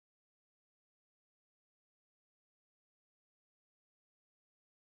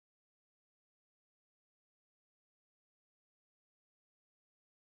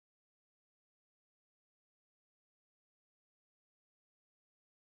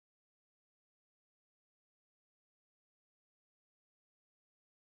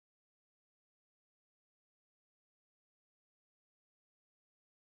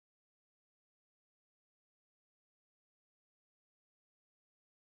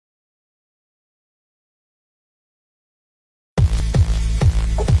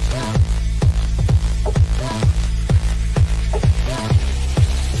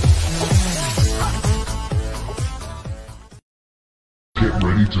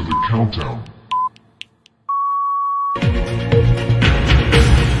to the countdown.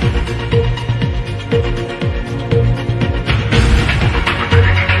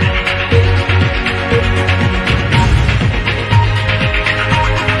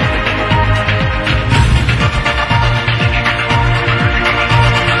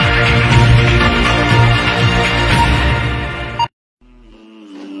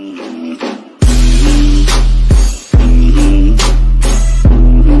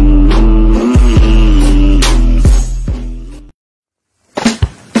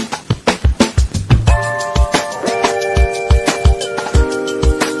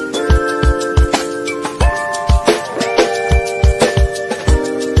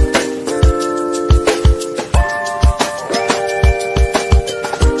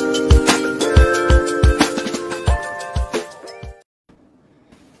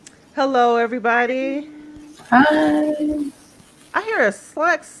 Hello, everybody. Hi. I hear a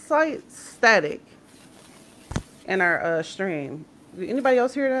slight static in our stream. Did anybody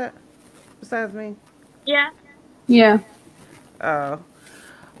else hear that besides me? Yeah. Yeah.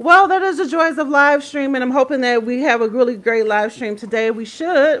 Well, that is the joys of live stream, and I'm hoping that we have a really great live stream today.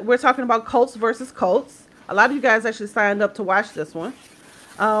 We're talking about cults versus cults. A lot of you guys actually signed up to watch this one.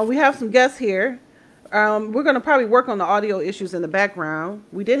 We have some guests here. We're going to probably work on the audio issues in the background.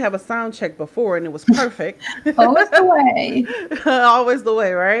 We did have a sound check before, and it was perfect. Always the way. Always the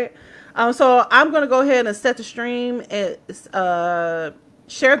way, right? So I'm going to go ahead and set the stream and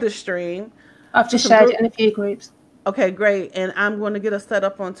share the stream. I've just shared it in a few groups. Okay, great. And I'm going to get us set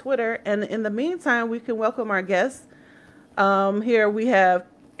up on Twitter. And in the meantime, we can welcome our guests. Here we have,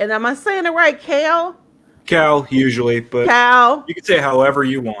 and am I saying it right, Cal? Cal, usually, but Cal. You can say however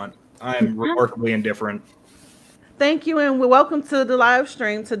you want. I'm remarkably indifferent. Thank you, and welcome to the live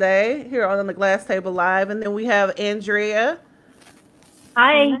stream today here on the Glass Table Live. And then we have Andrea.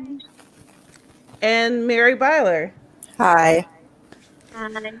 Hi. And Mary Byler. Hi.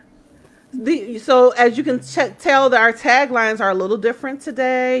 Hi. So as you can tell, that our taglines are a little different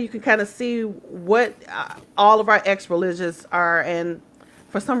today. You can kind of see what all of our ex-religious are, and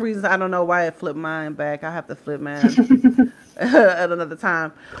for some reason, I don't know why it flipped mine back. I have to flip mine at another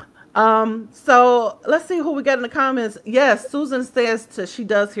time. So let's see who we got in the comments. Yes, Susan says she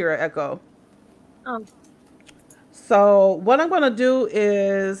does hear an echo. Oh. So what I'm going to do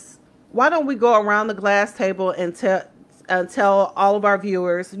is, why don't we go around the glass table and tell all of our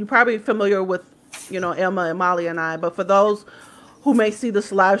viewers. You're probably familiar with, Emma and Molly and I, but for those who may see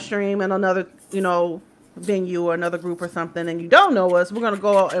this live stream in another, venue or another group or something, and you don't know us, we're going to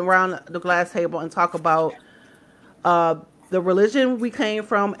go around the glass table and talk about the religion we came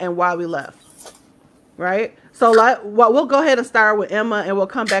from and why we left. Right? So we'll go ahead and start with Emma, and we'll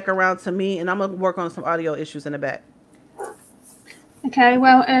come back around to me, and I'm going to work on some audio issues in the back. Okay,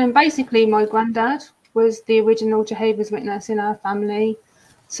 well, basically my granddad was the original Jehovah's Witness in our family.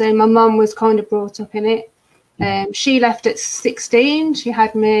 So my mum was kind of brought up in it. She left at 16. She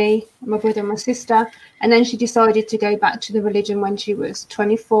had me, my brother and my sister. And then she decided to go back to the religion when she was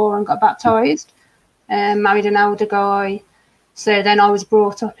 24 and got baptised. Married an older guy. So then I was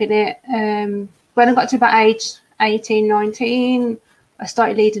brought up in it. When I got to about age 18, 19, I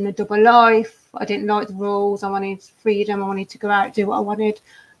started leading a double life. I didn't like the rules. I wanted freedom. I wanted to go out, do what I wanted.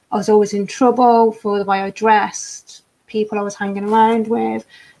 I was always in trouble for the way I dressed, people I was hanging around with.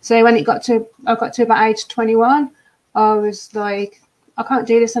 So when I got to about age 21, I was like, I can't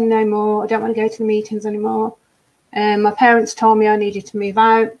do this no more. I don't want to go to the meetings anymore. My parents told me I needed to move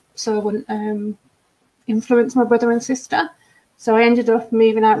out so I wouldn't influence my brother and sister. So I ended up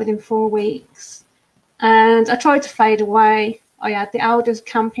moving out within 4 weeks. And I tried to fade away. I had the elders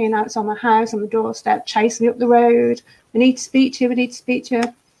camping outside my house on the doorstep, chasing me up the road. We need to speak to you. We need to speak to you.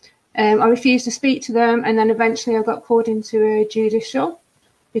 I refused to speak to them, and then eventually I got called into a judicial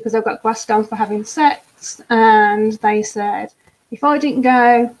because I got grassed on for having sex, and they said if I didn't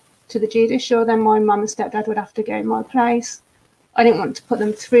go to the judicial, then my mum and stepdad would have to go in my place. I didn't want to put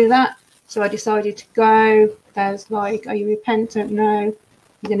them through that, so I decided to go. There's like, are you repentant? No.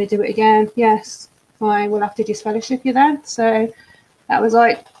 You're going to do it again? Yes. Fine, we'll have to disfellowship you then. So that was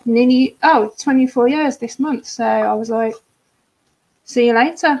like nearly 24 years this month. So I was like, see you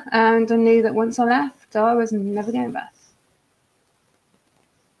later. And I knew that once I left, I was never going back.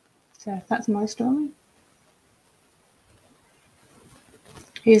 So that's my story.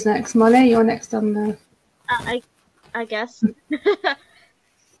 Who's next? Molly, you're next on the... I guess.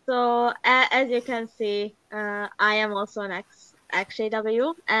 So as you can see, I am also an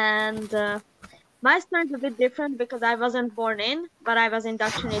ExJW, and my story is a bit different because I wasn't born in, but I was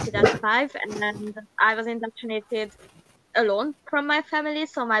indoctrinated at 5, and then I was indoctrinated alone from my family.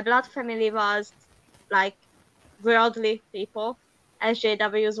 So my blood family was like worldly people, as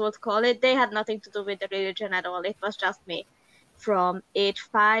JWs would call it. They had nothing to do with the religion at all. It was just me from age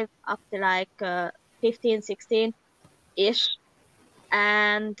 5 up to like 15, 16-ish.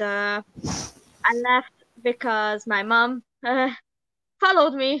 And I left because my mom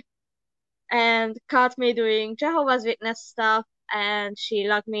followed me and caught me doing Jehovah's Witness stuff, and she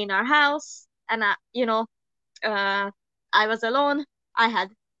locked me in our house. And I was alone. I had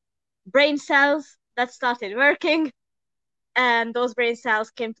brain cells that started working, and those brain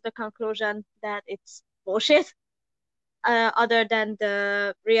cells came to the conclusion that it's bullshit. Other than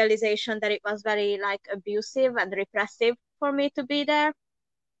the realization that it was very like abusive and repressive for me to be there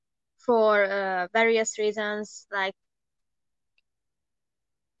for various reasons, like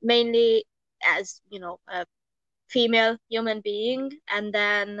mainly as a female human being, and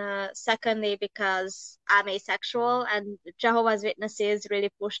then secondly because I'm asexual, and Jehovah's Witnesses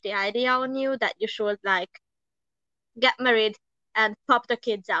really push the idea on you that you should like get married and pop the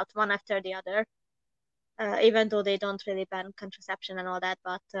kids out one after the other, even though they don't really ban contraception and all that,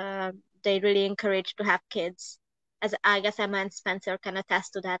 but they really encourage to have kids. As I guess Emma and Spencer can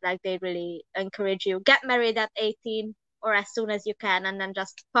attest to that, like they really encourage you get married at 18 or as soon as you can, and then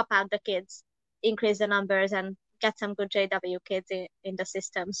just pop out the kids, increase the numbers, and get some good JW kids in the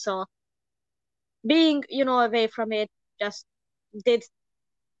system. So being, away from it just did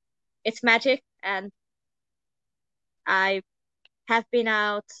its magic, and I have been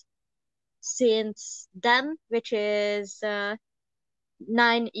out since then, which is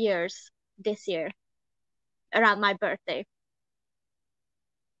 9 years this year, around my birthday.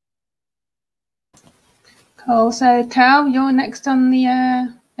 Cool. So, Cal, you're next on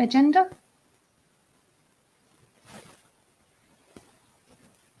the agenda.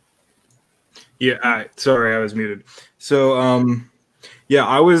 Yeah, sorry, I was muted. So, yeah,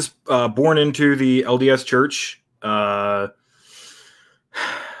 I was born into the LDS Church.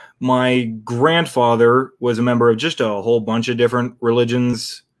 My grandfather was a member of just a whole bunch of different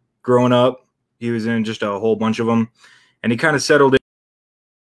religions growing up. He was in just a whole bunch of them, and he kind of settled in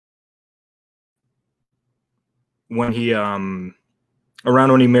when he around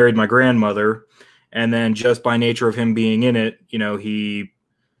when he married my grandmother, and then just by nature of him being in it, he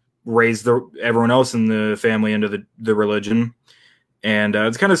raised everyone else in the family into the religion, and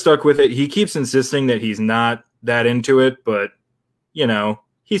it's kind of stuck with it. He keeps insisting that he's not that into it, but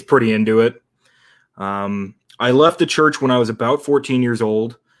he's pretty into it. I left the church when I was about 14 years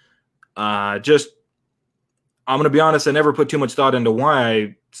old. I'm going to be honest, I never put too much thought into why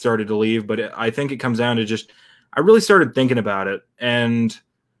I started to leave, but I think it comes down to just, I really started thinking about it, and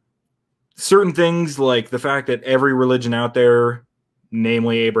certain things like the fact that every religion out there,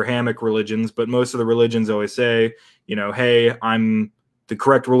 namely Abrahamic religions, but most of the religions always say, hey, I'm the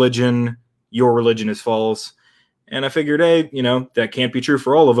correct religion, your religion is false. And I figured, hey, that can't be true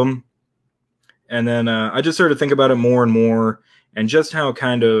for all of them. And then I just started to think about it more and more, and just how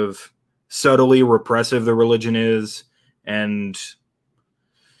kind of subtly repressive the religion is. And,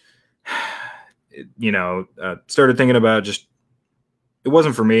 started thinking about just, it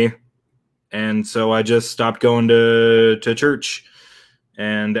wasn't for me. And so I just stopped going to church.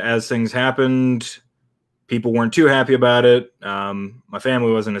 And as things happened, people weren't too happy about it. My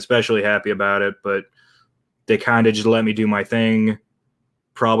family wasn't especially happy about it, but they kind of just let me do my thing.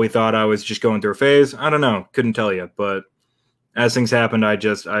 Probably thought I was just going through a phase. I don't know. Couldn't tell you. But as things happened, I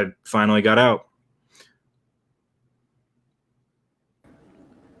finally got out.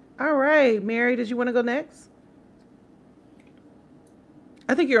 All right. Mary, did you want to go next?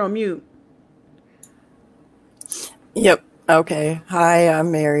 I think you're on mute. Yep. Okay. Hi,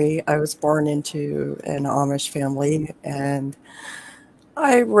 I'm Mary. I was born into an Amish family, and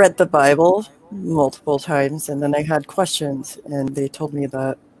I read the Bible multiple times, and then I had questions, and they told me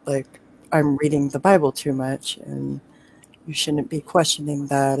that, I'm reading the Bible too much, and you shouldn't be questioning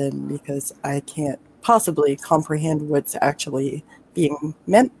that, and because I can't possibly comprehend what's actually being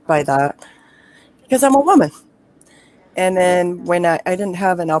meant by that, because I'm a woman. And then when I didn't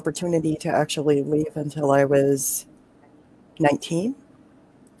have an opportunity to actually leave until I was 19.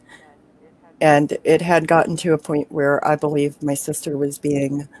 And it had gotten to a point where I believe my sister was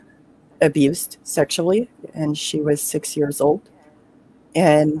being abused sexually, and she was 6 years old.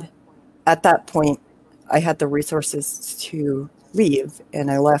 And at that point, I had the resources to leave,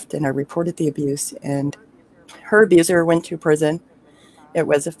 and I left, and I reported the abuse, and her abuser went to prison. It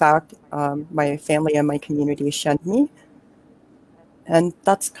was a fact. My family and my community shunned me. And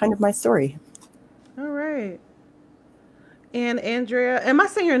that's kind of my story. All right. And Andrea, am I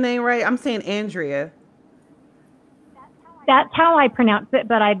saying your name right? I'm saying Andrea. That's how I pronounce it,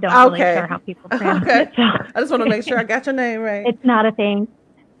 but I don't really Okay. care how people pronounce Okay. it. So I just want to make sure I got your name right. it's not a thing.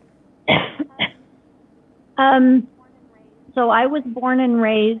 So I was born and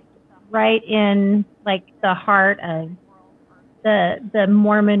raised right in like the heart of the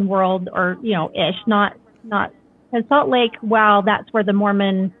Mormon world, or ish, not because Salt Lake, while that's where the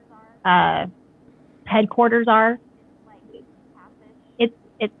Mormon headquarters are,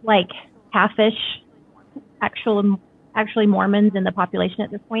 it's like half-ish actually Mormons in the population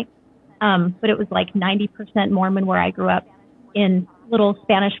at this point. But it was like 90% Mormon where I grew up in little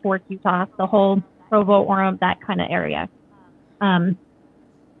Spanish Fork, Utah, the whole Provo, Orem, that kind of area. And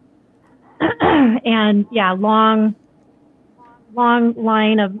yeah, long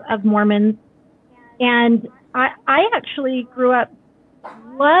line of Mormons. And I actually grew up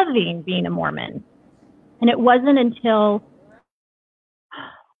loving being a Mormon. And it wasn't until,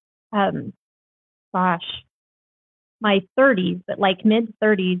 my 30s, but like mid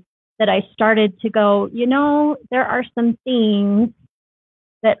 30s, that I started to go, there are some things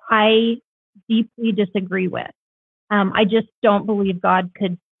that I deeply disagree with. I just don't believe God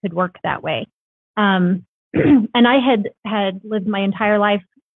could work that way. And I had lived my entire life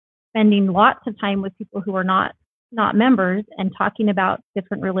spending lots of time with people who are not members and talking about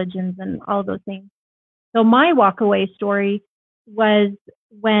different religions and all of those things. So my walkaway story was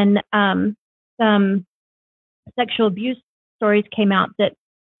when some sexual abuse stories came out that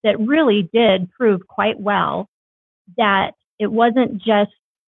really did prove quite well that it wasn't just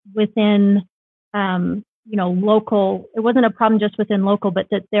within local. It wasn't a problem just within local, but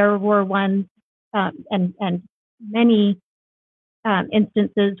that there were ones and many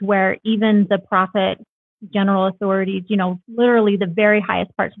instances where even the prophet, general authorities, literally the very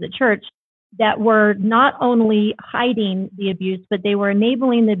highest parts of the church, that were not only hiding the abuse, but they were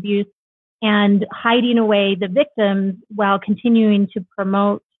enabling the abuse and hiding away the victims while continuing to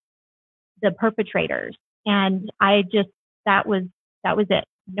promote the perpetrators. And that was it.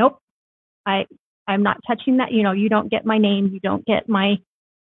 Nope. I'm not touching that. You don't get my name. You don't get my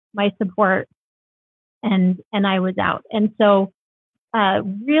support. And I was out. And so,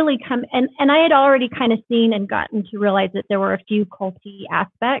 really and I had already kind of seen and gotten to realize that there were a few culty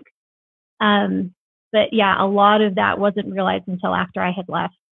aspects. But yeah, a lot of that wasn't realized until after I had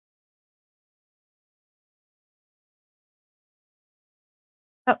left.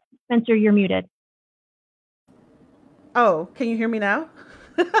 Oh, Spencer, you're muted. Oh, can you hear me now?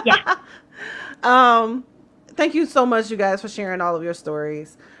 Yeah. Thank you so much, you guys, for sharing all of your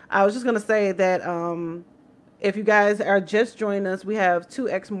stories. I was just going to say that if you guys are just joining us, we have 2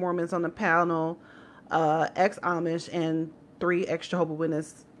 ex-Mormons on the panel, ex-Amish, and 3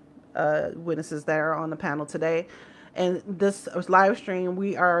 ex-Jehovah's witnesses that are on the panel today. And this live stream,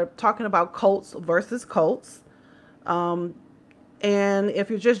 we are talking about cults versus cults. And if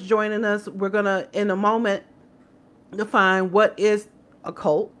you're just joining us, we're going to, in a moment, define what is a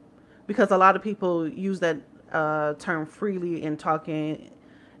cult, because a lot of people use that term freely in talking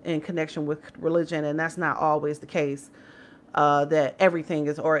in connection with religion, and that's not always the case, that everything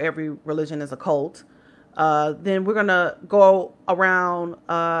is, or every religion is a cult. Then we're going to go around,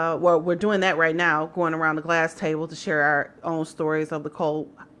 we're doing that right now, going around the glass table to share our own stories of the cult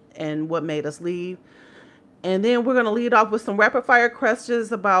and what made us leave. And then we're going to lead off with some rapid fire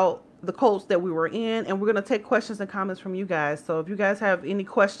questions about the cults that we were in, and we're going to take questions and comments from you guys. So if you guys have any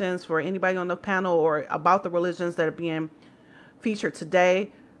questions for anybody on the panel or about the religions that are being featured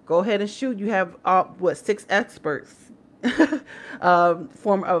today, go ahead and shoot. You have 6 experts,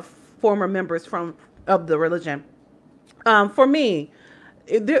 former members of the religion. For me,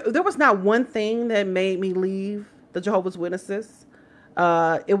 there was not one thing that made me leave the Jehovah's Witnesses.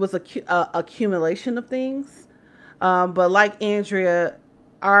 It was a accumulation of things. But like Andrea,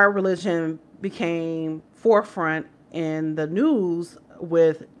 our religion became forefront in the news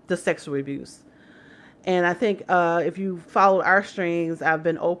with the sexual abuse. And I think if you followed our streams, I've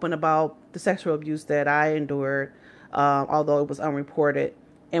been open about the sexual abuse that I endured, although it was unreported.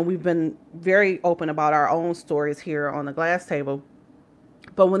 And we've been very open about our own stories here on the glass table.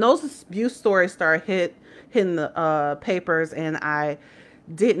 But when those abuse stories started hitting the papers, and I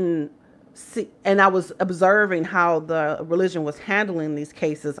didn't see, and I was observing how the religion was handling these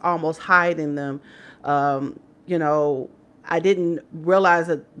cases, almost hiding them, I didn't realize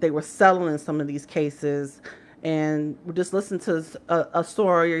that they were settling some of these cases, and just listen to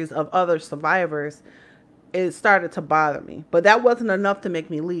stories of other survivors. It started to bother me, but that wasn't enough to make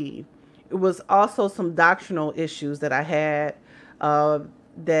me leave. It was also some doctrinal issues that I had,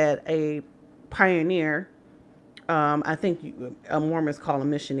 that a pioneer, I think Mormons call them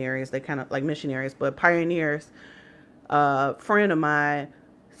missionaries. They kind of like missionaries, but pioneers a friend of mine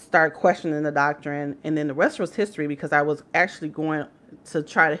started questioning the doctrine, and then the rest was history because I was actually going to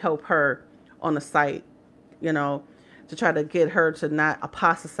try to help her on the site, you know, to try to get her to not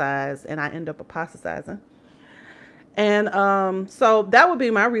apostatize, and I end up apostatizing. And so that would be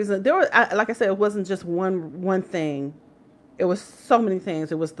my reason. There were, like I said, it wasn't just one thing. It was so many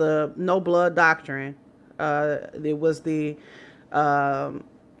things. It was the no blood doctrine. It was the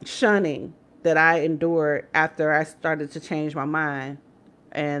shunning that I endured after I started to change my mind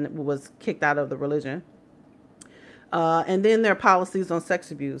and was kicked out of the religion. And then their policies on sex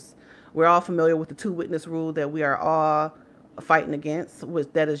abuse. We're all familiar with the 2-witness rule that we are all fighting against, which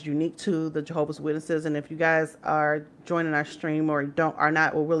that is unique to the Jehovah's Witnesses. And if you guys are joining our stream or are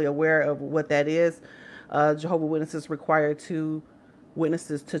not really aware of what that is, Jehovah's Witnesses require 2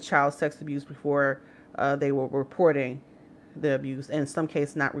 witnesses to child sex abuse before they were reporting the abuse, and in some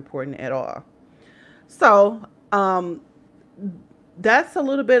cases not reporting at all. So that's a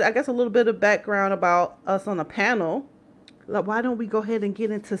little bit, I guess, a little bit of background about us on the panel. Why don't we go ahead and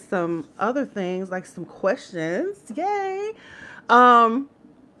get into some other things, like some questions? Yay! Who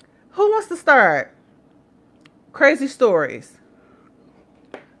wants to start? Crazy stories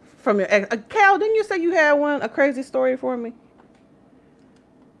from your ex. Cal, didn't you say you had a crazy story for me?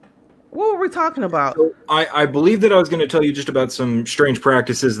 What were we talking about? So I believe that I was going to tell you just about some strange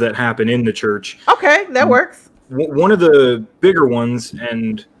practices that happen in the church. Okay, that works. One of the bigger ones,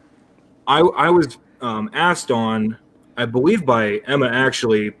 and I was asked on, I believe by Emma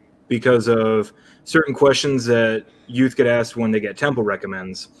actually, because of certain questions that youth get asked when they get temple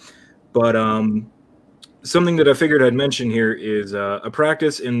recommends. But something that I figured I'd mention here is a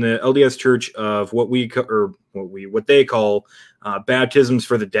practice in the LDS Church of what they call baptisms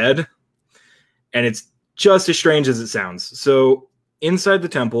for the dead, and it's just as strange as it sounds. So inside the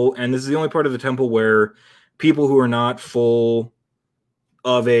temple, and this is the only part of the temple where people who are not full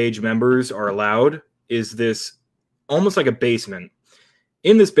of age members are allowed, is this almost like a basement.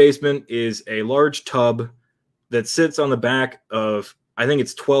 In this basement is a large tub that sits on the back of, I think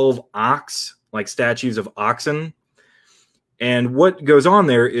it's 12 ox, like statues of oxen. And what goes on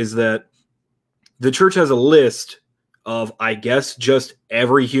there is that the church has a list of, I guess, just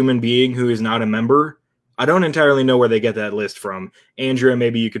every human being who is not a member. I don't entirely know where they get that list from. Andrea,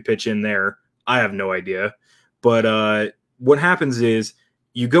 maybe you could pitch in there. I have no idea. But what happens is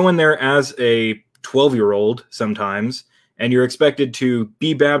you go in there as a 12-year-old sometimes, and you're expected to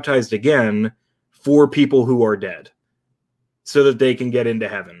be baptized again for people who are dead so that they can get into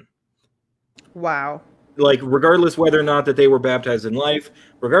heaven. Wow. Like, regardless whether or not that they were baptized in life,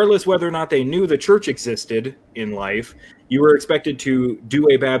 regardless whether or not they knew the church existed in life, you were expected to do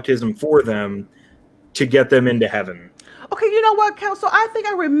a baptism for them to get them into heaven. Okay, you know what, Council? I think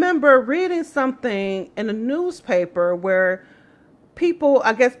I remember reading something in a newspaper where people,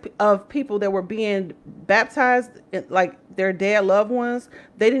 I guess, of people that were being baptized, like their dead loved ones,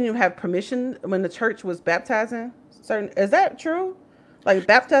 they didn't even have permission when the church was baptizing certain. Is that true? Like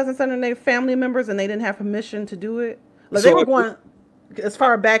baptizing certain of their family members, and they didn't have permission to do it. Like, so they were going as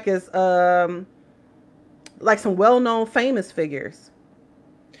far back as like some well-known famous figures.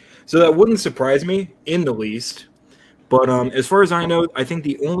 So that wouldn't surprise me in the least. But as far as I know, I think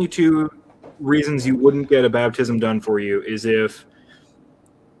the only 2 reasons you wouldn't get a baptism done for you is if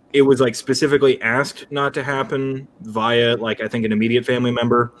it was like specifically asked not to happen via, like, I think an immediate family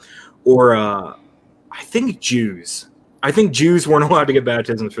member, or I think Jews. I think Jews weren't allowed to get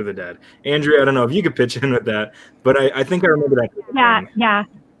baptisms for the dead. Andrea, I don't know if you could pitch in with that, but I think I remember that. Yeah.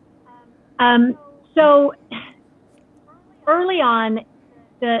 So early on,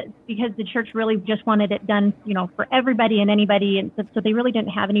 because the church really just wanted it done, you know, for everybody and anybody, and so they really didn't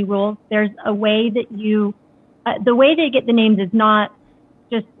have any rules. There's a way that the way they get the names is not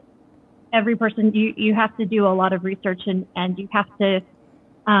just every person. You have to do a lot of research, and you have to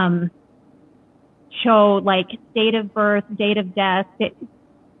show, like, date of birth, date of death.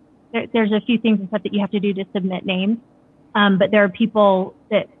 There's a few things and stuff that you have to do to submit names. But there are people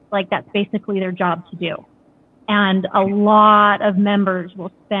that, like, that's basically their job to do. And a lot of members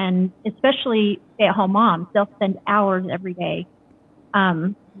will spend, especially stay-at-home moms, they'll spend hours every day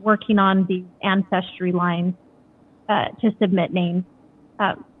working on these ancestry lines to submit names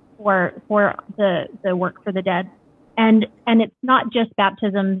for the work for the dead. And it's not just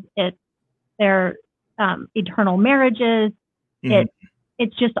baptisms; it's their eternal marriages. Mm-hmm.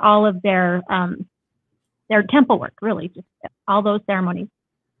 It's just all of their temple work, really, just all those ceremonies.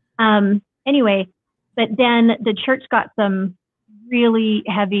 Anyway. But then the church got some really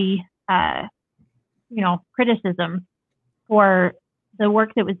heavy, criticism for the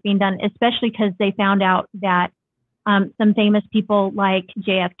work that was being done, especially because they found out that Some famous people like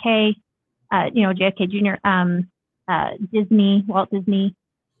JFK, JFK Jr., Disney, Walt Disney.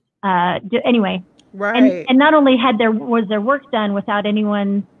 Anyway, Right. and not only was their work done without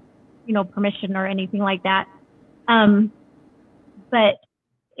anyone, permission or anything like that, but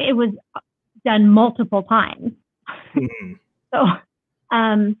it was done multiple times. Mm-hmm. So,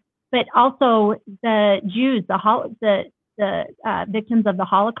 but also the Jews, the victims of the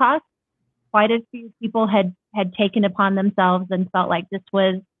Holocaust, quite a few people had taken upon themselves and felt like this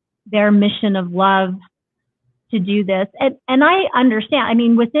was their mission of love to do this. And I understand, I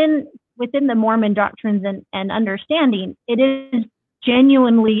mean, within the Mormon doctrines and understanding, it is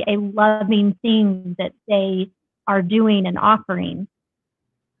genuinely a loving thing that they are doing and offering.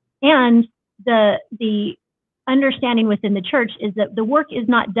 And the understanding within the church is that the work is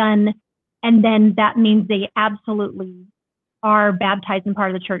not done and then that means they absolutely are baptized and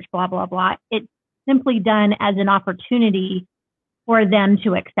part of the church, blah, blah, blah. It's simply done as an opportunity for them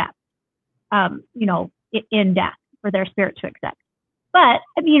to accept, in death, for their spirit to accept. But,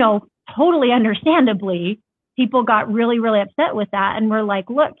 totally understandably, people got really, really upset with that. And we're like,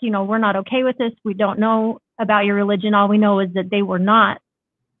 look, we're not okay with this. We don't know about your religion. All we know is that they were not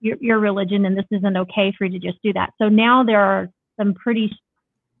your religion, and this isn't okay for you to just do that. So now there are some pretty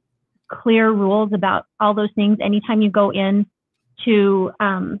clear rules about all those things. Anytime you go in to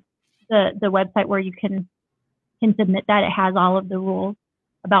the website where you can submit that, it has all of the rules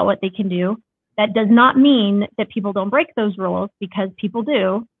about what they can do. That does not mean that people don't break those rules, because people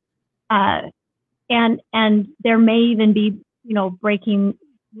do. And there may even be, rules breaking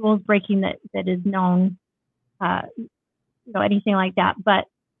that is known, anything like that. But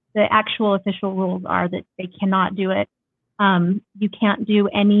the actual official rules are that they cannot do it. You can't do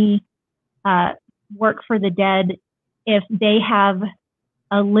any work for the dead if they have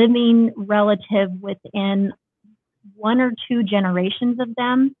a living relative within 1 or 2 generations of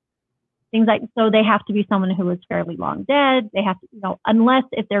them. Things like, so they have to be someone who is fairly long dead. They have to, unless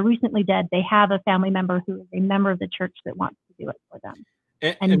if they're recently dead, they have a family member who is a member of the church that wants to do it for them,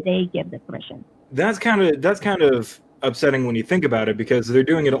 and they give the permission. That's kind of upsetting when you think about it, because they're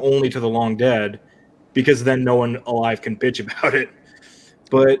doing it only to the long dead, because then no one alive can bitch about it.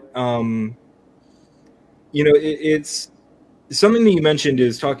 But it's something that you mentioned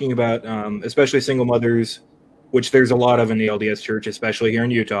is talking about, especially single mothers, which there's a lot of in the LDS Church, especially here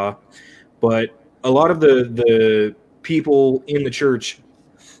in Utah. But a lot of the people in the church,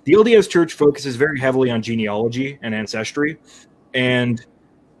 the LDS Church focuses very heavily on genealogy and ancestry. And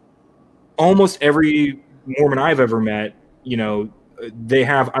almost every Mormon I've ever met, they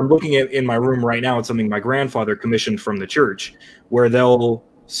have, I'm looking at in my room right now, it's something my grandfather commissioned from the church, where they'll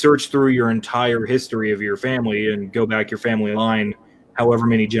search through your entire history of your family and go back your family line, however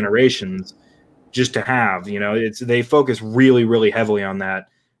many generations, just to have, they focus really, really heavily on that,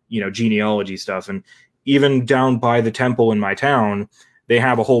 genealogy stuff. And even down by the temple in my town, they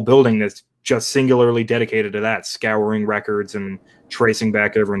have a whole building that's just singularly dedicated to that, scouring records and tracing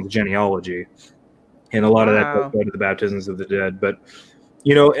back everyone's genealogy. And a lot of that does go to the baptisms of the dead. But,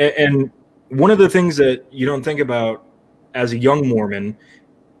 and one of the things that you don't think about as a young Mormon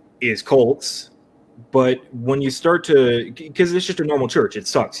is cults. But when you start to, because it's just a normal church, it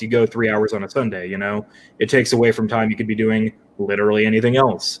sucks. You go 3 hours on a Sunday, it takes away from time you could be doing literally anything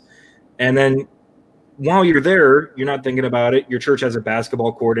else. And then while you're there, you're not thinking about it. Your church has a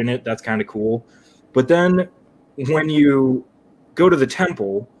basketball court in it. That's kind of cool. But then when you go to the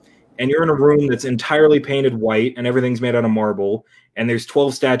temple and you're in a room that's entirely painted white and everything's made out of marble, and there's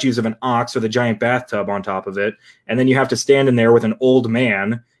 12 statues of an ox with a giant bathtub on top of it, and then you have to stand in there with an old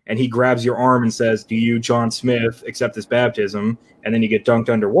man, and he grabs your arm and says, "Do you, John Smith, accept this baptism?" And then you get dunked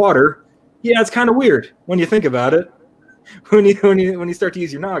underwater. Yeah, it's kind of weird when you think about it. When you start to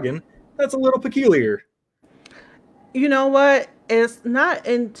use your noggin, that's a little peculiar. You know what? It's not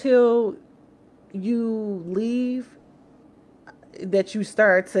until you leave that you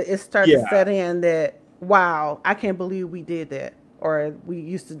start to set in that, wow, I can't believe we did that, or we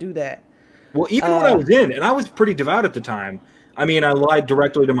used to do that. Well, even when I was in, and I was pretty devout at the time. I mean, I lied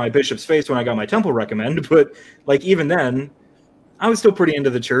directly to my bishop's face when I got my temple recommend, but even then, I was still pretty into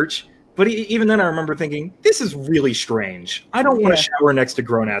the church. But even then, I remember thinking, this is really strange. I don't want to shower next to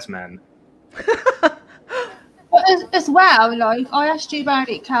grown-ass men. As well, I asked you about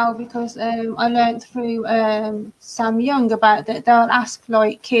it, Cal, because I learned through Sam Young about that they'll ask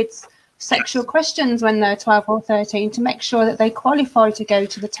kids sexual questions when they're 12 or 13 to make sure that they qualify to go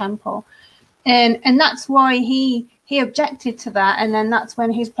to the temple, and that's why he objected to that, and then that's when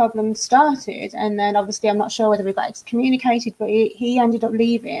his problems started. And then obviously I'm not sure whether he got excommunicated, but he ended up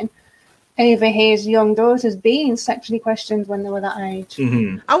leaving. overhears young daughters being sexually questioned when they were that age.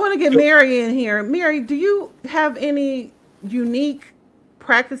 Mm-hmm. I want to get Mary in here. Mary, do you have any unique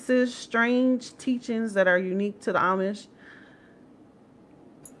practices, strange teachings that are unique to the Amish?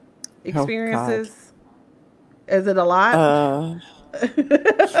 Experiences? Is it a lot?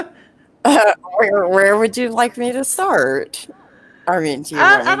 Where would you like me to start? I mean, do you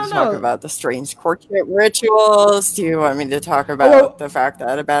want me to talk about the strange courtship rituals? Do you want me to talk about the fact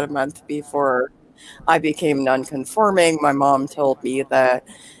that about a month before I became nonconforming, my mom told me that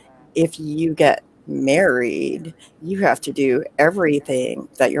if you get married, you have to do everything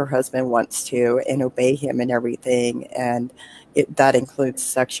that your husband wants to and obey him in everything. And that includes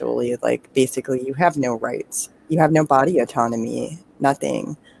sexually. Like, basically, you have no rights. You have no body autonomy,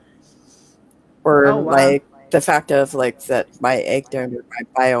 nothing. Or, like, the fact of, like, that my egg donor, my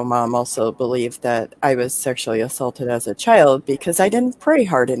bio mom, also believed that I was sexually assaulted as a child because I didn't pray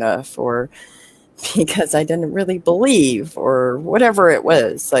hard enough, or because I didn't really believe, or whatever it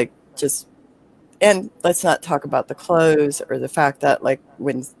was. Like, just, and let's not talk about the clothes, or the fact that, like,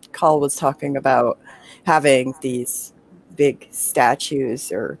 when Carl was talking about having these big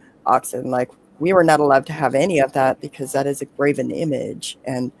statues or oxen, like, we were not allowed to have any of that because that is a graven image,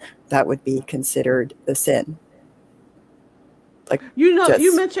 and that would be considered a sin. Like, you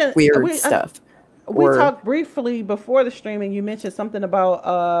mentioned weird stuff. We talked briefly before the stream, and you mentioned something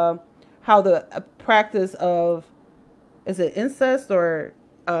about how the practice of, is it incest, or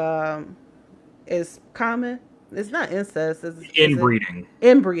is common? It's not incest. Inbreeding.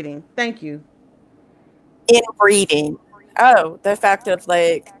 Inbreeding. Thank you. Inbreeding. Oh, the fact of,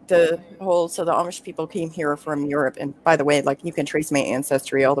 like, the whole, so the Amish people came here from Europe, and by the way, like, you can trace my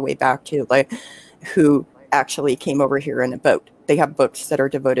ancestry all the way back to, like, who actually came over here in a boat. They have books that are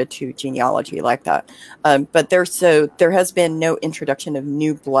devoted to genealogy like that. But there has been no introduction of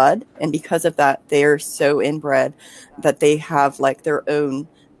new blood, and because of that, they're so inbred that they have, like, their own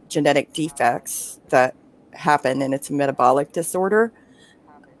genetic defects that happen, and it's a metabolic disorder.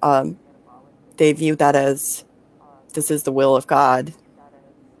 They view that as, this is the will of God,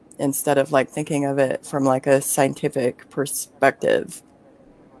 instead of, like, thinking of it from, like, a scientific perspective.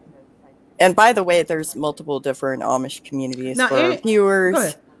 And by the way, there's multiple different Amish communities now, for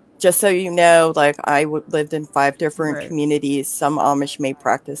viewers. Just so you know, like, I lived in 5 different communities. Some Amish may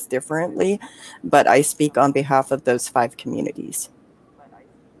practice differently, but I speak on behalf of those 5 communities.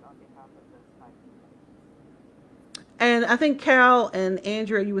 And I think Cal and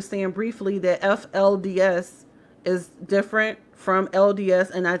Andrea, you were saying briefly that FLDS is different from LDS,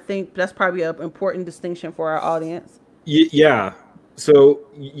 and I think that's probably an important distinction for our audience. Yeah. So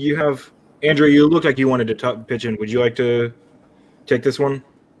you have, Andrea, you look like you wanted to pitch in. Would you like to take this one?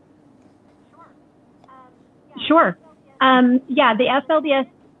 Sure. Yeah, the FLDS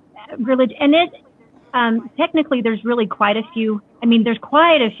religion, and it technically there's really quite a few. I mean, there's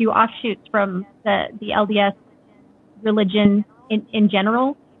quite a few offshoots from the LDS religion in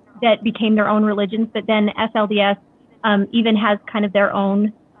general that became their own religions, but then FLDS even has kind of their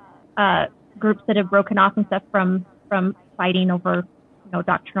own groups that have broken off and stuff from fighting over,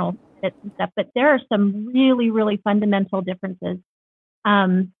 doctrinal bits and stuff. But there are some really, really fundamental differences.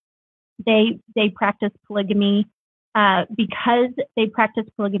 They practice polygamy because they practice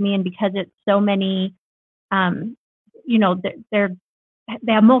polygamy, and because it's so many, they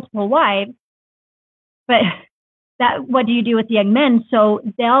have multiple wives, but what do you do with young men? So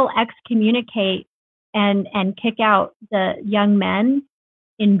they'll excommunicate and kick out the young men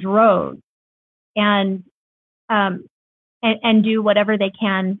in droves, and do whatever they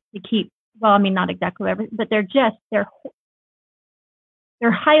can to keep, well, I mean, not exactly whatever, but they're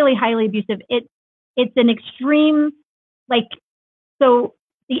highly, highly abusive. It's an extreme, like, so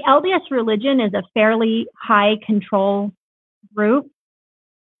the LDS religion is a fairly high control group.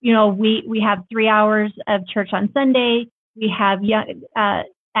 We have 3 hours of church on Sunday. We have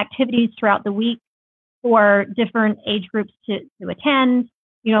activities throughout the week for different age groups to attend.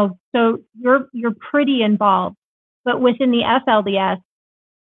 So you're pretty involved. But within the FLDS,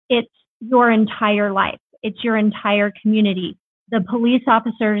 it's your entire life. It's your entire community. The police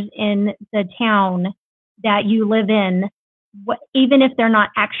officers in the town that you live in, even if they're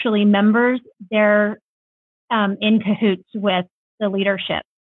not actually members, they're in cahoots with the leadership.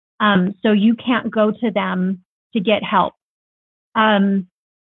 So you can't go to them to get help. Their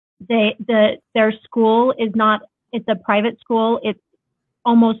school is not, it's a private school. It's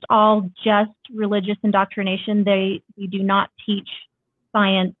almost all just religious indoctrination. They do not teach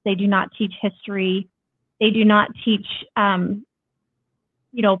science. They do not teach history. They do not teach, the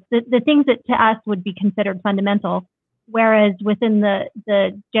things that to us would be considered fundamental. whereas within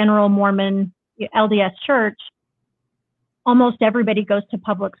the general Mormon LDS church, almost everybody goes to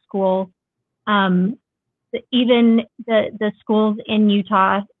public school. Even the schools in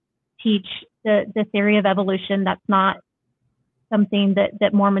Utah teach the theory of evolution. That's not something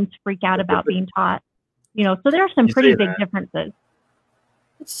that Mormons freak out about being taught. So there are some pretty big differences.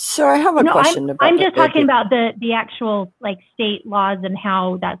 So I have a question about. I'm just talking about the actual like state laws and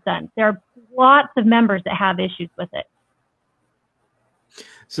how that's done. There are lots of members that have issues with it.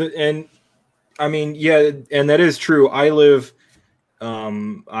 So, and I mean, yeah, and that is true. I live,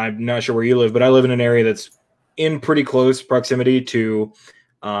 I'm not sure where you live, but I live in an area that's in pretty close proximity to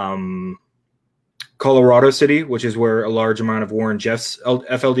Colorado City, which is where a large amount of Warren Jeff's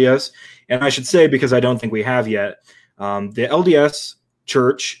FLDS. And I should say, because I don't think we have yet, the LDS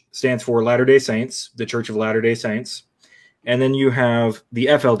Church stands for Latter-day Saints, the Church of Latter-day Saints. And then you have the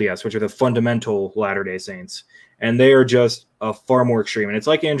FLDS, which are the Fundamental Latter-day Saints. And they are just far more extreme. And it's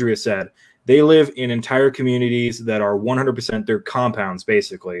like Andrea said, they live in entire communities that are 100%, they're compounds,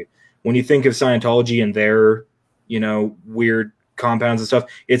 basically. When you think of Scientology and their, weird compounds and stuff,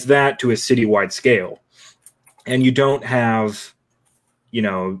 it's that to a citywide scale. And you don't have,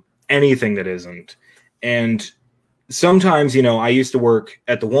 anything that isn't. And sometimes, I used to work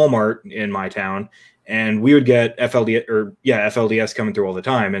at the Walmart in my town, and we would get FLDS coming through all the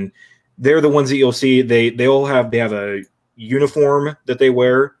time. And they're the ones that you'll see. They have a uniform that they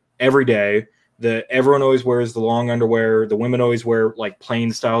wear every day. Everyone always wears the long underwear. The women always wear like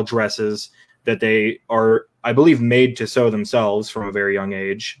plain style dresses that they are, I believe, made to sew themselves from a very young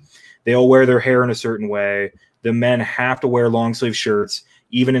age. They all wear their hair in a certain way. The men have to wear long sleeve shirts,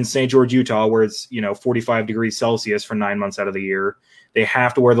 even in St. George, Utah, where it's 45 degrees Celsius for 9 months out of the year. They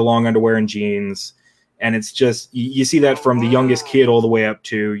have to wear the long underwear and jeans. And it's just, you see that from the youngest kid all the way up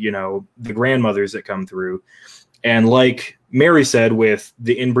to, the grandmothers that come through. And like Mary said, with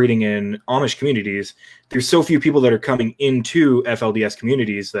the inbreeding in Amish communities, there's so few people that are coming into FLDS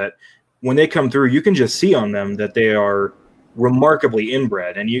communities that when they come through, you can just see on them that they are remarkably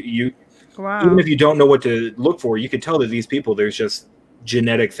inbred. And you wow. Even if you don't know what to look for, you can tell that these people, there's just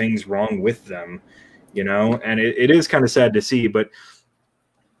genetic things wrong with them, and it is kind of sad to see. But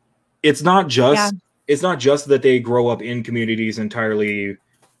it's not just it's not just that they grow up in communities entirely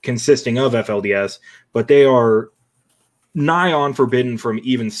consisting of FLDS, but they are nigh on forbidden from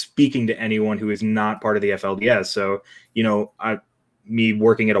even speaking to anyone who is not part of the FLDS. So, me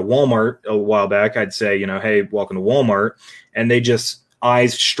working at a Walmart a while back, I'd say, hey, welcome to Walmart. And they just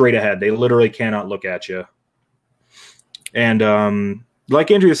eyes straight ahead. They literally cannot look at you. And like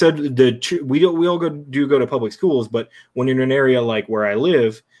Andrea said, we all go to public schools, but when you're in an area like where I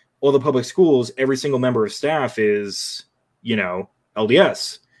live, all the public schools, every single member of staff is,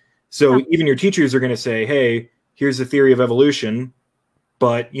 LDS. So even your teachers are going to say, hey, here's the theory of evolution,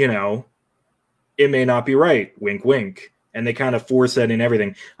 but, it may not be right. Wink, wink. And they kind of force that in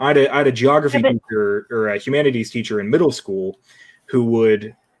everything. I had a geography teacher or a humanities teacher in middle school who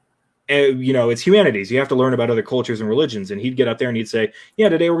would, it's humanities. You have to learn about other cultures and religions. And he'd get up there and he'd say, yeah,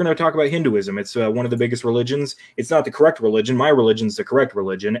 today we're going to talk about Hinduism. It's one of the biggest religions. It's not the correct religion. My religion's the correct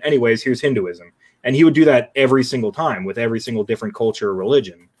religion. Anyways, here's Hinduism. And he would do that every single time with every single different culture or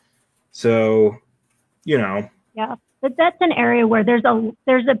religion. So, Yeah, but that's an area where there's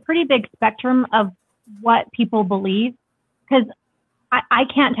a pretty big spectrum of what people believe. Because I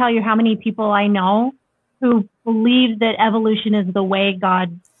can't tell you how many people I know who believe that evolution is the way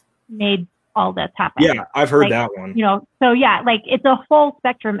God made all this happen. Yeah, I've heard that one. So yeah, like it's a whole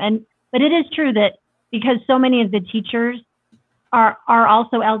spectrum. But it is true that because so many of the teachers are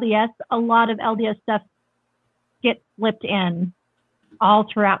also LDS, a lot of LDS stuff gets slipped in all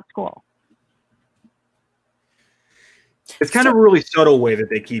throughout school. It's kind of a really subtle way that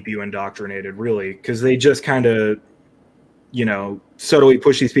they keep you indoctrinated, really, because they just kind of, subtly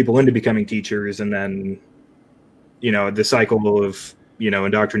push these people into becoming teachers, and then, the cycle of,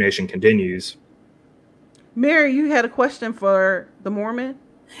 indoctrination continues. Mary, you had a question for the Mormon?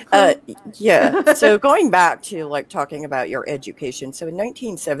 Yeah. So going back to talking about your education. So in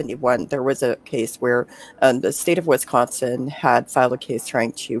 1971, there was a case where the state of Wisconsin had filed a case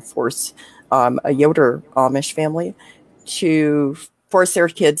trying to force a Yoder Amish family to force their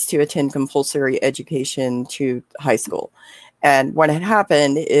kids to attend compulsory education to high school. And what had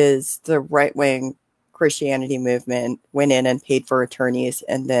happened is the right-wing Christianity movement went in and paid for attorneys.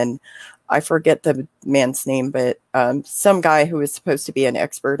 And then I forget the man's name, but some guy who was supposed to be an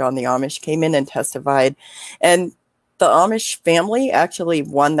expert on the Amish came in and testified. And the Amish family actually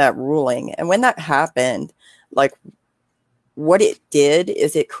won that ruling. And when that happened, what it did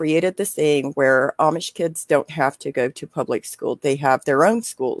is it created this thing where Amish kids don't have to go to public school. They have their own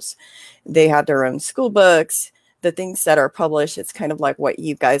schools. They have their own school books. The things that are published, it's kind of like what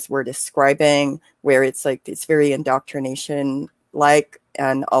you guys were describing, where it's like, it's very indoctrination like,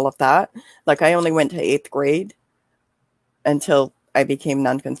 and all of that. Like, I only went to 8th grade until I became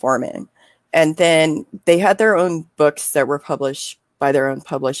nonconforming. And then they had their own books that were published by their own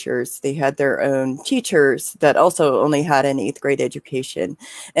publishers. They had their own teachers that also only had an 8th grade education.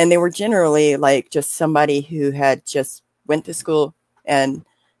 And they were generally like just somebody who had just went to school and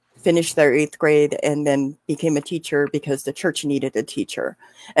finished their 8th grade and then became a teacher because the church needed a teacher.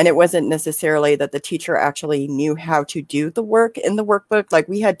 And it wasn't necessarily that the teacher actually knew how to do the work in the workbook. Like,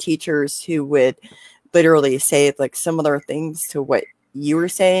 we had teachers who would literally say like similar things to what you were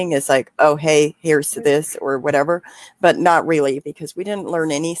saying, is like, oh, hey, here's this or whatever, but not really, because we didn't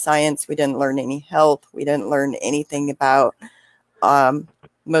learn any science. We didn't learn any health. We didn't learn anything about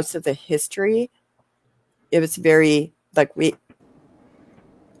most of the history. It was very like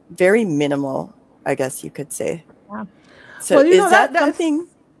very minimal, I guess you could say. Yeah. So well, is that something?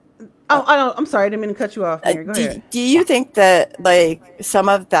 Oh, I'm sorry, I didn't mean to cut you off. Go ahead. Do you think that like some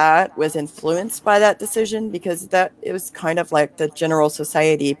of that was influenced by that decision? Because that it was kind of like the general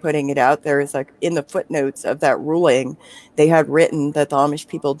society putting it out there. Is like in the footnotes of that ruling, they had written that the Amish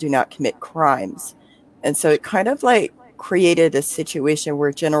people do not commit crimes. And so it kind of like created a situation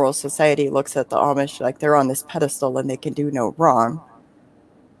where general society looks at the Amish like they're on this pedestal and they can do no wrong.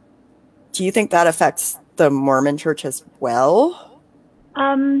 Do you think that affects the Mormon church as well?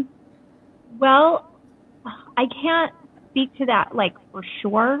 Well, I can't speak to that like for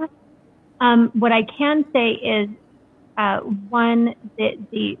sure. What I can say is, one,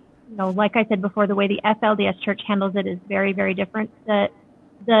 the like I said before, the way the FLDS church handles it is very, very different. The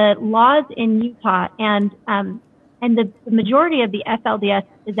laws in Utah and the majority of the FLDS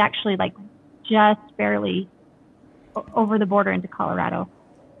is actually like just barely over the border into Colorado.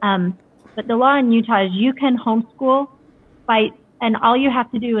 But the law in Utah is you can homeschool and all you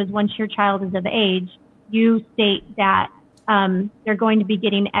have to do is once your child is of age, you state that they're going to be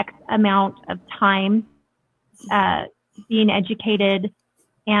getting X amount of time being educated,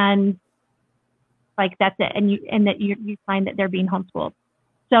 and like that's it, and that you find that they're being homeschooled.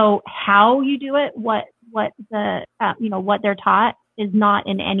 So how you do it, what the what they're taught is not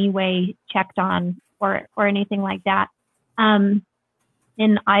in any way checked on or anything like that.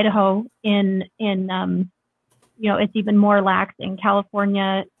 In Idaho, it's even more lax. In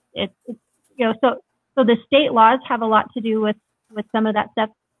California, it's so the state laws have a lot to do with some of that stuff.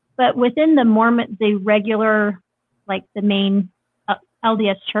 But within the Mormon, the regular, like the main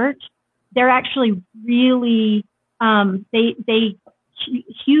LDS church, they're actually really they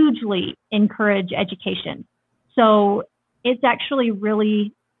hugely encourage education. So it's actually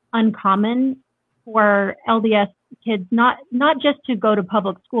really uncommon for LDS kids not just to go to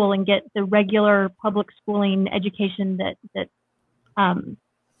public school and get the regular public schooling education that's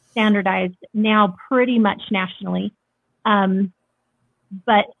standardized now pretty much nationally,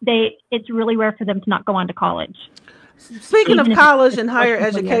 but it's really rare for them to not go on to college. Speaking of college and higher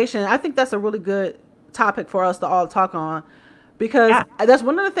education, I think that's a really good topic for us to all talk on, because that's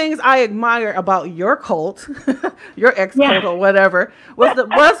one of the things I admire about your cult, your ex-cult or whatever,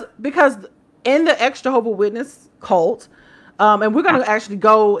 was because in the ex-Jehovah's Witness cult, and we're going to actually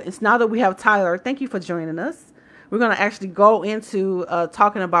go, it's now that we have Tyler, thank you for joining us, we're going to actually go into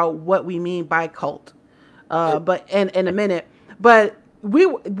talking about what we mean by cult, but in a minute. But we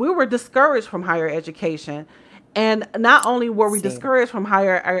were discouraged from higher education, and not only were we discouraged from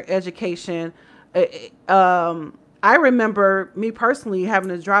higher education, I remember me personally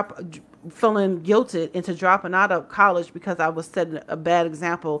having to feeling guilted into dropping out of college because I was setting a bad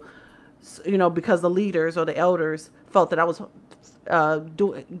example, because the leaders or the elders felt that I was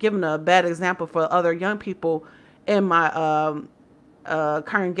giving a bad example for other young people in my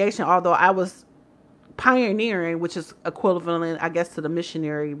congregation, although I was pioneering, which is equivalent, I guess, to the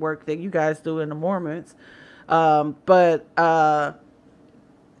missionary work that you guys do in the Mormons. But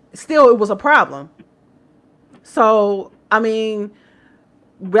still, it was a problem. So, I mean,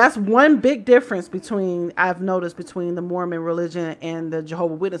 that's one big difference I've noticed between the Mormon religion and the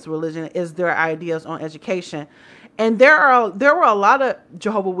Jehovah's Witness religion is their ideas on education. And there were a lot of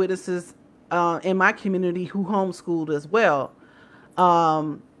Jehovah's Witnesses in my community who homeschooled as well.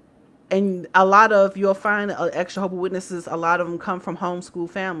 And a lot of, you'll find ex-Jehovah's Witnesses, a lot of them come from homeschool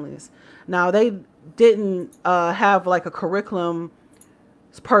families. Now, they didn't have like a curriculum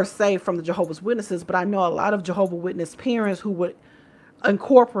per se from the Jehovah's Witnesses, but I know a lot of Jehovah's Witness parents who would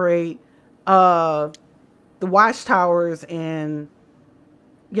incorporate the watchtowers and,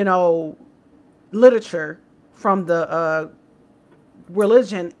 you know, literature from the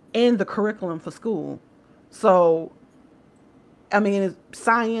religion in the curriculum for school. So, I mean, it's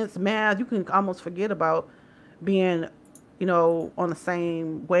science, math, you can almost forget about being, you know, on the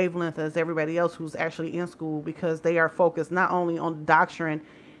same wavelength as everybody else who's actually in school, because they are focused not only on doctrine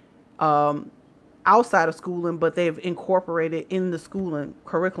outside of schooling, but they've incorporated in the schooling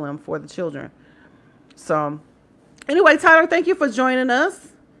curriculum for the children. So anyway, Tyler, thank you for joining us.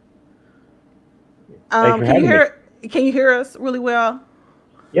 Can you hear us really well?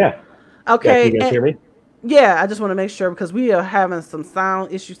 Yeah. Okay. Yeah, can you guys hear me? Yeah, I just want to make sure, because we are having some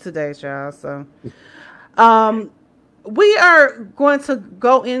sound issues today, y'all. So we are going to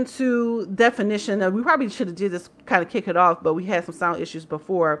go into definition. We probably should have did this kind of kick it off, but we had some sound issues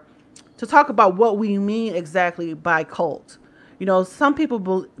before, to talk about what we mean exactly by cult. You know, some people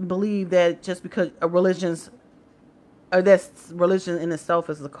believe that just because a religion in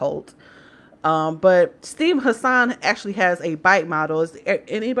itself is a cult. But Steve Hassan actually has a bite model. Is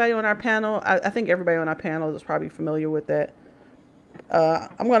anybody on our panel? I think everybody on our panel is probably familiar with that.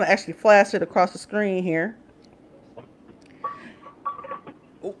 I'm going to actually flash it across the screen here.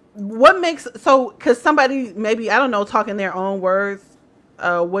 What makes, so, because somebody maybe, I don't know, talking their own words,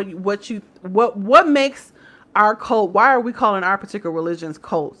 what makes our cult, why are we calling our particular religions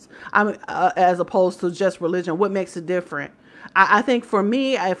cults? As opposed to just religion, what makes it different? I think for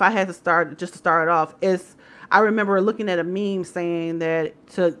me, if I had to start off, is I remember looking at a meme saying that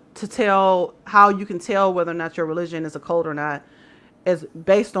to tell how you can tell whether or not your religion is a cult or not is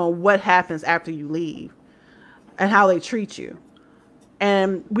based on what happens after you leave and how they treat you.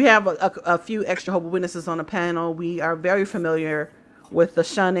 And we have a few ex-Jehovah's Witnesses on the panel. We are very familiar with the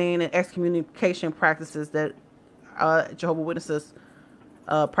shunning and excommunication practices that Jehovah's Witnesses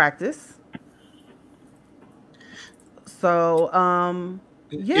practice. So,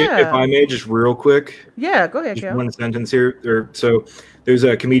 yeah. If I may, just real quick. Yeah, go ahead, just one sentence here. So there's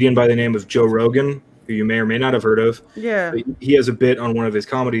a comedian by the name of Joe Rogan, who you may or may not have heard of. Yeah. He has a bit on one of his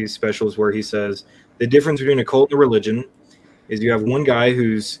comedy specials where he says the difference between a cult and a religion is you have one guy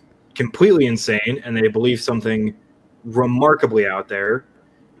who's completely insane and they believe something remarkably out there,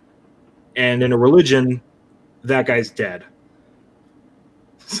 and in a religion, that guy's dead.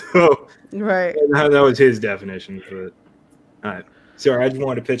 So right, that was his definition. But all right, sorry, I just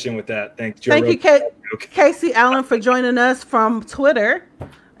wanted to pitch in with that. Thank you, Casey Allen, for joining us from Twitter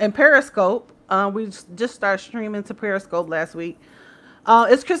and Periscope. We just started streaming to Periscope last week.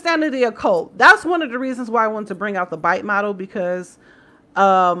 Is Christianity a cult? That's one of the reasons why I wanted to bring out the bite model, because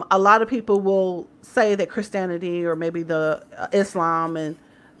a lot of people will say that Christianity or maybe the Islam and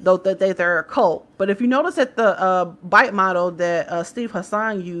that they're a cult. But if you notice at the bite model that Steve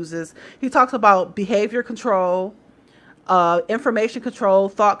Hassan uses, he talks about behavior control, information control,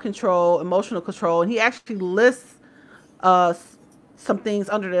 thought control, emotional control, and he actually lists some things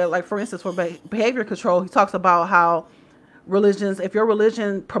under there. Like, for instance, for behavior control, he talks about how religions, if your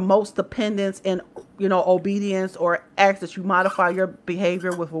religion promotes dependence and, you know, obedience, or acts that you modify your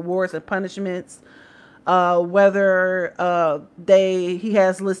behavior with rewards and punishments, whether he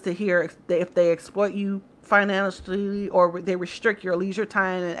has listed here if they exploit you financially or they restrict your leisure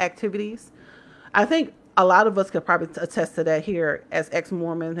time and activities. I think a lot of us could probably attest to that here as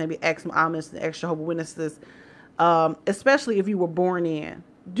ex-Mormons, maybe ex-Amish, and ex-Jehovah's Witnesses, especially if you were born in.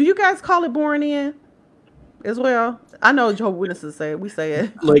 Do you guys call it born in as well? I know Jehovah's Witnesses say it. We say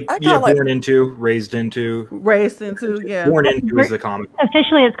it. Like, yeah, born into, raised into. Raised into, yeah. Born into is the common.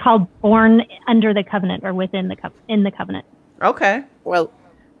 Officially, it's called born under the covenant or within the in the covenant. Okay. Well,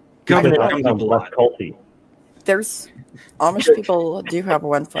 covenant sounds less culty. There's Amish people do have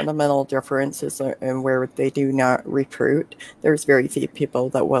one fundamental difference is in where they do not recruit. There's very few people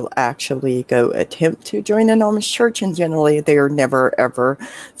that will actually go attempt to join an Amish church, and generally they are never ever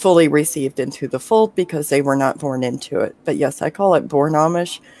fully received into the fold because they were not born into it. But yes, I call it born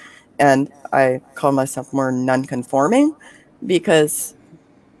Amish, and I call myself more non-conforming because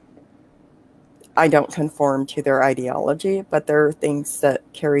I don't conform to their ideology, but there are things that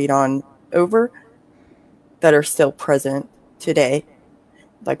carried on over that are still present today.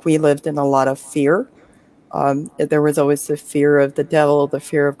 Like, we lived in a lot of fear. There was always the fear of the devil, the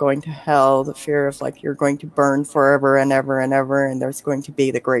fear of going to hell, the fear of, like, you're going to burn forever and ever and ever, and there's going to be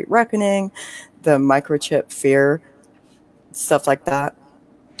the great reckoning, the microchip fear, stuff like that.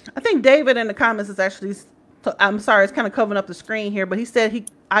 I think David in the comments is actually, I'm sorry, it's kind of covering up the screen here, but he said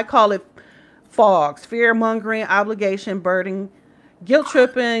I call it fogs, fear mongering, obligation, burden, Guilt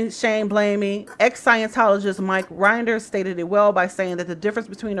tripping, shame blaming. Ex-Scientologist Mike Rinder stated it well by saying that the difference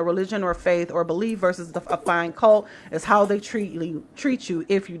between a religion or faith or belief versus a fine cult is how they treat you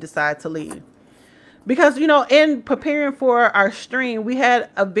if you decide to leave. Because, you know, in preparing for our stream, we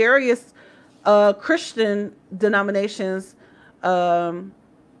had a various Christian denominations,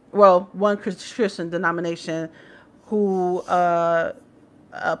 well, one Christian denomination who a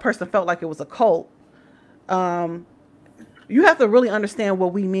person felt like it was a cult. You have to really understand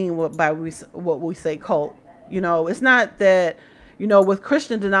what we mean by what we say cult. You know, it's not that, you know, with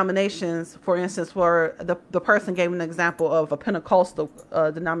Christian denominations, for instance, for the person gave an example of a Pentecostal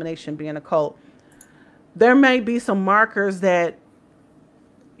denomination being a cult. There may be some markers that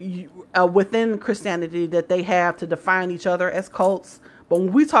within Christianity that they have to define each other as cults. But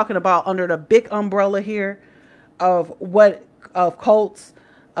when we're talking about under the big umbrella here of cults,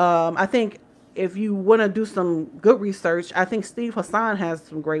 I think if you want to do some good research, I think Steve Hassan has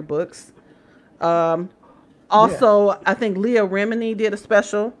some great books. Also, yeah. I think Leah Remini did a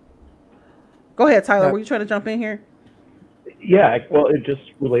special. Go ahead, Tyler. Were you trying to jump in here? Yeah, well, it just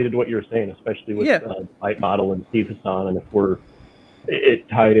related to what you were saying, especially with the Byte model and Steve Hassan. And if it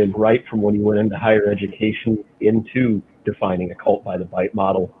tied in right from when you went into higher education into defining a cult by the Byte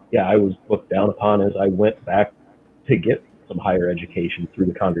model. Yeah, I was looked down upon as I went back to get some higher education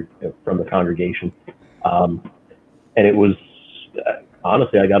through from the congregation. And it was,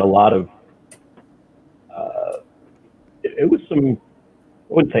 honestly, I got a lot of, it was some,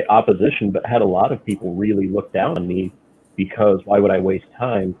 I wouldn't say opposition, but had a lot of people really look down on me because why would I waste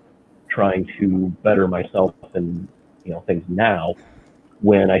time trying to better myself and, you know, things now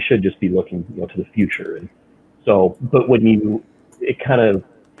when I should just be looking, you know, to the future. And so, but it kind of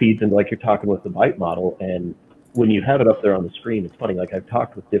feeds into, like you're talking with the Byte model, and when you have it up there on the screen, it's funny, like I've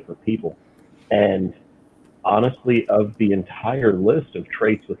talked with different people, and honestly, of the entire list of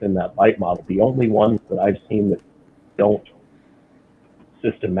traits within that Byte model, the only ones that I've seen that don't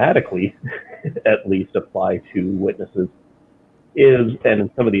systematically at least apply to witnesses is,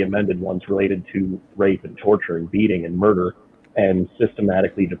 and some of the amended ones related to rape and torture and beating and murder and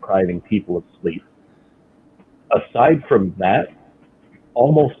systematically depriving people of sleep. Aside from that,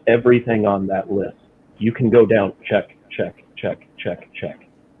 almost everything on that list, you can go down, check, check, check, check, check.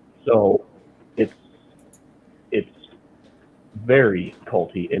 So it's very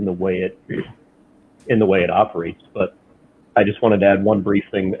culty in the way it operates. But I just wanted to add one brief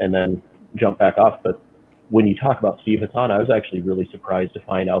thing and then jump back off. But when you talk about Steve Hassan, I was actually really surprised to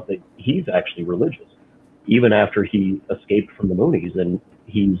find out that he's actually religious, even after he escaped from the Moonies, and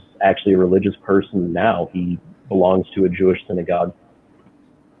he's actually a religious person now. He belongs to a Jewish synagogue.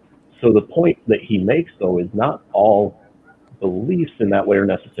 So the point that he makes, though, is not all beliefs in that way are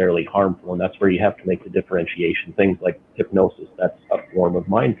necessarily harmful, and that's where you have to make the differentiation. Things like hypnosis, that's a form of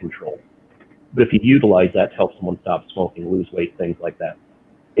mind control. But if you utilize that to help someone stop smoking, lose weight, things like that,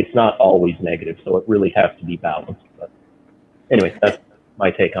 it's not always negative, so it really has to be balanced. But anyway, that's my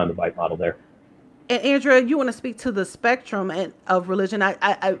take on the Byte model there. And Andrea, you want to speak to the spectrum of religion.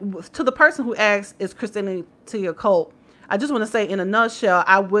 I to the person who asks, is Christianity a cult? I just want to say in a nutshell,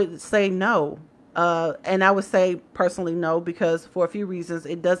 I would say no. And I would say personally no, because for a few reasons,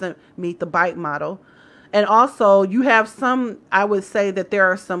 it doesn't meet the Byte model. And also you have some, I would say that there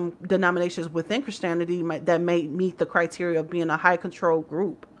are some denominations within Christianity that may meet the criteria of being a high control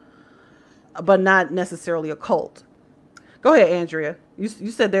group, but not necessarily a cult. Go ahead, Andrea. You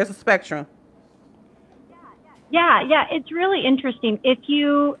said there's a spectrum. Yeah, it's really interesting. If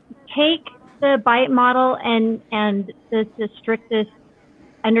you take the Byte model and the strictest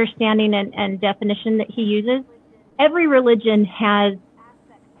understanding and definition that he uses, every religion has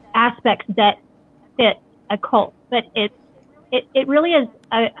aspects that fit a cult, but it really is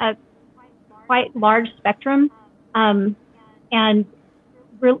a quite large spectrum, and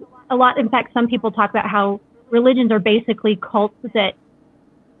a lot. In fact, some people talk about how religions are basically cults that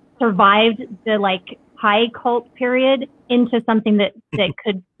survived the high cult period into something that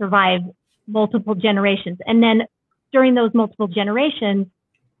could survive multiple generations, and then during those multiple generations,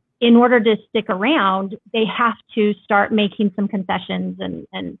 in order to stick around, they have to start making some concessions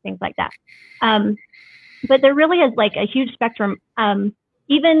and things like that. But there really is a huge spectrum.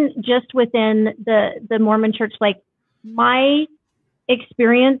 Even just within the Mormon church, my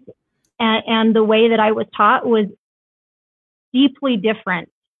experience and the way that I was taught was deeply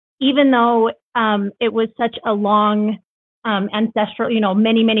different, even though it was such a long ancestral,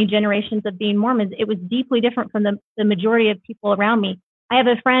 many generations of being Mormons. It was deeply different from the majority of people around me. I have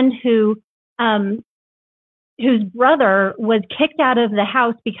a friend whose brother was kicked out of the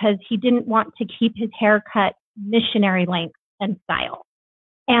house because he didn't want to keep his hair cut missionary length and style,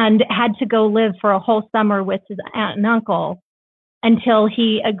 and had to go live for a whole summer with his aunt and uncle until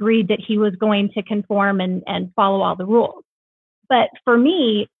he agreed that he was going to conform and follow all the rules. But for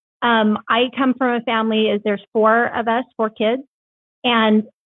me, I come from a family, there's 4 of us, 4 kids, and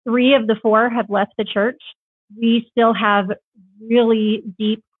 3 of the 4 have left the church. We still have really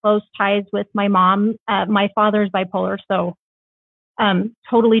deep, close ties with my mom. My father's bipolar, so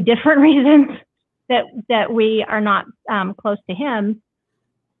totally different reasons that we are not close to him.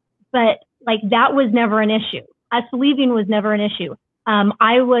 But like, that was never an issue. Us leaving was never an issue.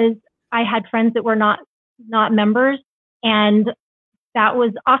 I had friends that were not members, and that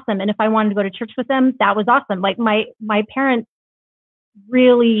was awesome. And if I wanted to go to church with them, that was awesome. Like, my parents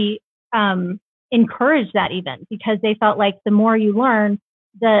really encouraged that, even because they felt like the more you learn,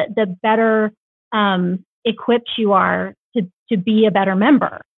 the better equipped you are to be a better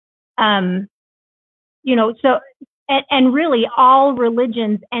member. You know, so, and really all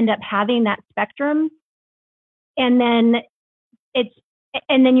religions end up having that spectrum. And then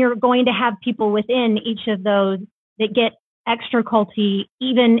you're going to have people within each of those that get extra culty,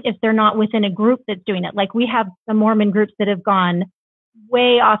 even if they're not within a group that's doing it. Like, we have some Mormon groups that have gone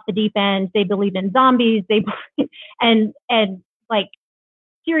way off the deep end. They believe in zombies, and like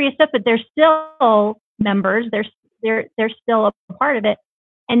serious stuff, but they're still members. They're still a part of it.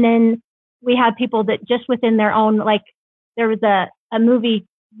 And then we have people that just within their own, like, there was a movie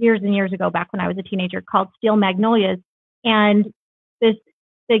years and years ago, back when I was a teenager, called Steel Magnolias, and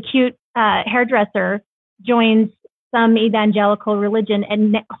the cute hairdresser joins some evangelical religion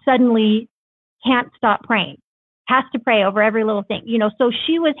and suddenly can't stop praying, has to pray over every little thing, you know. So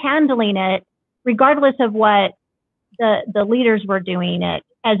she was handling it regardless of what the leaders were doing it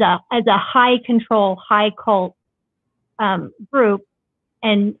as a high control, high cult group.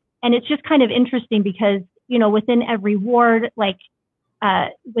 And it's just kind of interesting because, you know, within every ward, like,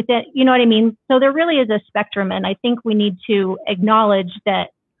 within, you know what I mean? So there really is a spectrum. And I think we need to acknowledge that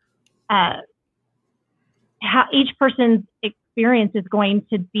how each person's experience is going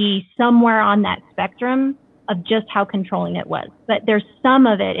to be somewhere on that spectrum of just how controlling it was. But there's some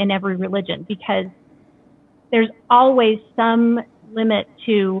of it in every religion, because there's always some limit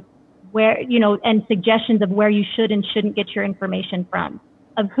to where, you know, and suggestions of where you should and shouldn't get your information from,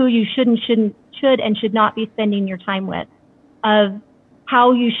 of who you should and should not be spending your time with, of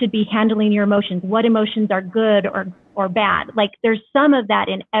how you should be handling your emotions, what emotions are good or bad. Like, there's some of that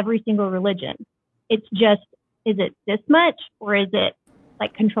in every single religion. It's just, is it this much, or is it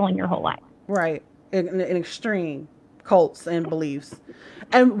like controlling your whole life? Right. In extreme cults and beliefs.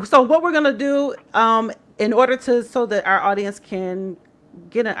 And so what we're going to do, in order so that our audience can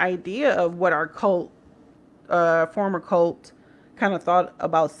get an idea of what our former cult kind of thought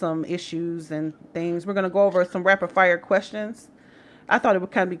about some issues and things, we're going to go over some rapid fire questions. I thought it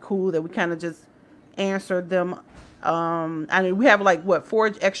would kind of be cool that we kind of just answered them. I mean, we have like 4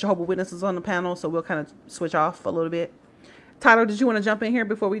 extra Jehovah's Witnesses on the panel, so we'll kind of switch off a little bit. Tyler, did you want to jump in here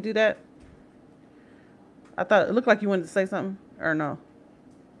before we do that? I thought it looked like you wanted to say something, or no?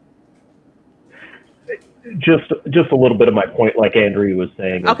 Just a little bit of my point, like Andrea was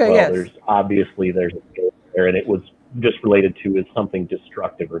saying as well. Yes. There's a cult there, and it was just related to, is something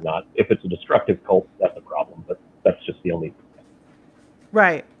destructive or not. If it's a destructive cult, that's a problem, but that's just the only.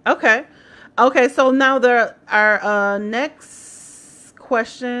 Right. Okay. So now our next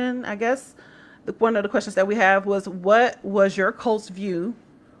question, I guess, one of the questions that we have was, what was your cult's view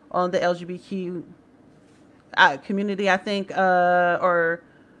on the LGBTQ community? I think, or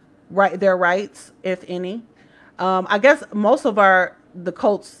their rights, if any. I guess most of the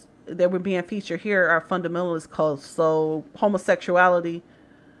cults that were being featured here are fundamentalist cults. So homosexuality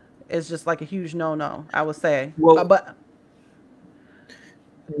is just like a huge no-no, I would say. Well, but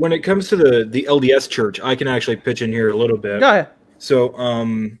when it comes to the LDS church, I can actually pitch in here a little bit. Go ahead. So,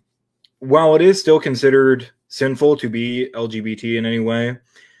 while it is still considered sinful to be LGBT in any way,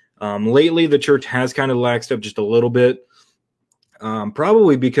 lately the church has kind of laxed up just a little bit,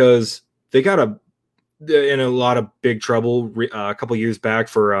 probably because they got in a lot of big trouble a couple years back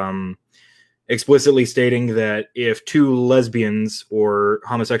for explicitly stating that if 2 lesbians or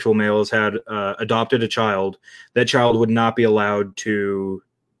homosexual males had adopted a child, that child would not be allowed to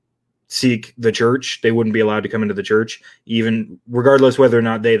seek the church. They wouldn't be allowed to come into the church, even regardless whether or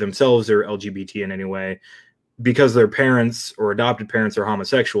not they themselves are LGBT in any way, because their parents or adopted parents are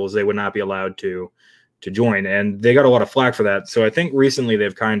homosexuals. They would not be allowed to join, and they got a lot of flack for that. So I think recently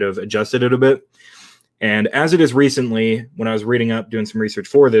they've kind of adjusted it a bit. And as it is recently, when I was reading up, doing some research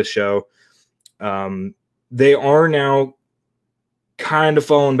for this show, they are now kind of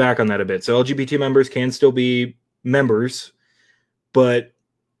falling back on that a bit. So LGBT members can still be members, but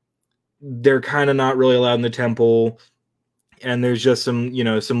they're kind of not really allowed in the temple. And there's just some, you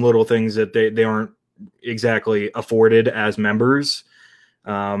know, some little things that they aren't exactly afforded as members.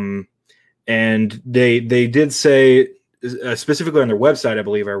 And they did say, specifically on their website, I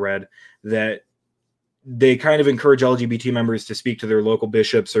believe I read, that they kind of encourage LGBT members to speak to their local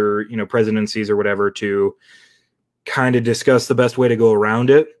bishops or, you know, presidencies or whatever to kind of discuss the best way to go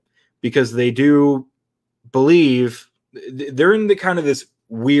around it, because they do believe they're in the kind of this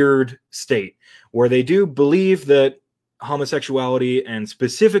weird state where they do believe that homosexuality, and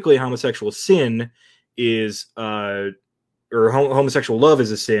specifically homosexual sin, is or homosexual love is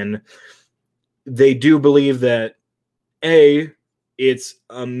a sin. They do believe that it's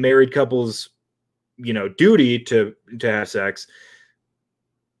a married couple's, you know, duty to have sex,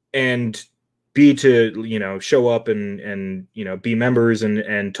 and B, to, you know, show up and you know, be members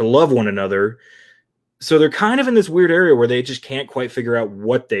and to love one another. So they're kind of in this weird area where they just can't quite figure out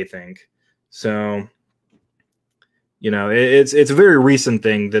what they think. So, you know, it's a very recent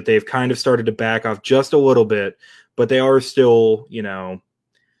thing that they've kind of started to back off just a little bit, but they are still, you know,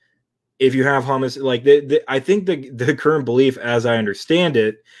 if you have like I think the current belief, as I understand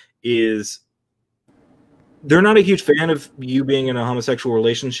it, is they're not a huge fan of you being in a homosexual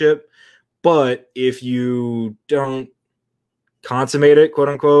relationship, but if you don't consummate it, quote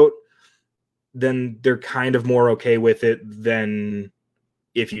unquote, then they're kind of more okay with it than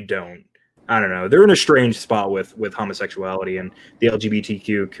if you don't. I don't know. They're in a strange spot with homosexuality and the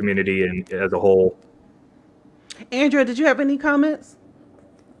LGBTQ community and as a whole. Andrea, did you have any comments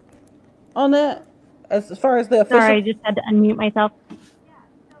on that? As far as the official... Sorry, I just had to unmute myself.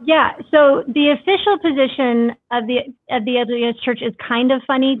 Yeah, so the official position of the LDS Church is kind of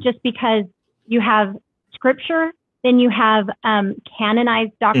funny, just because you have scripture, then you have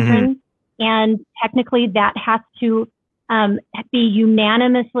canonized doctrine, and technically that has to be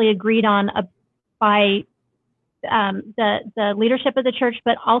unanimously agreed on by the leadership of the church,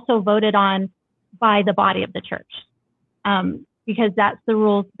 but also voted on by the body of the church, because that's the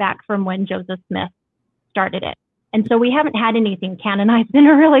rules back from when Joseph Smith started it. And so we haven't had anything canonized in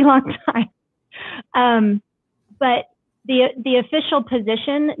a really long time. But the official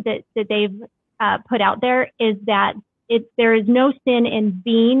position that they've put out there is that there is no sin in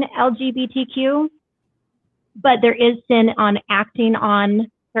being LGBTQ, but there is sin on acting on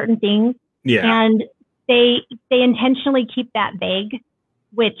certain things. Yeah. And they intentionally keep that vague,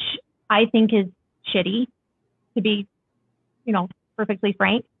 which I think is shitty, to be, you know, perfectly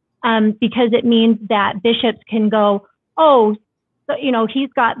frank. Because it means that bishops can go, oh, so, you know, he's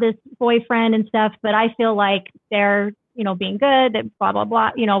got this boyfriend and stuff, but I feel like they're, you know, being good, that blah, blah,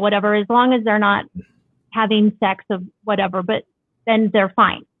 blah, you know, whatever, as long as they're not having sex of whatever, but then they're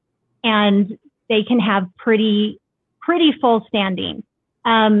fine. And they can have pretty full standing.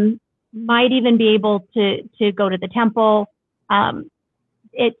 Might even be able to go to the temple.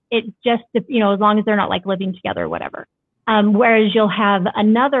 It just, you know, as long as they're not like living together or whatever. Whereas you'll have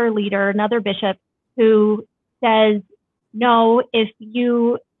another leader, another bishop, who says, no, if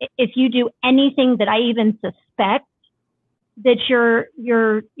you do anything that I even suspect that you're,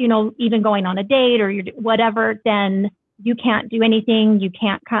 you know, even going on a date or you're whatever, then you can't do anything. You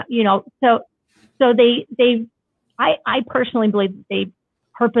can't, you know, so I personally believe they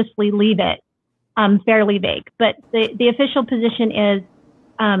purposely leave it fairly vague, but the official position is,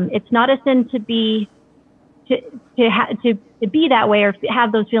 it's not a sin to be that way or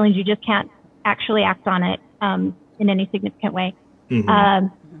have those feelings. You just can't actually act on it in any significant way.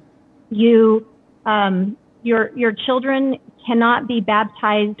 Your children cannot be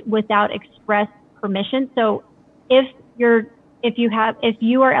baptized without express permission. So if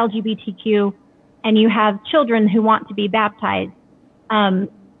you are LGBTQ and you have children who want to be baptized,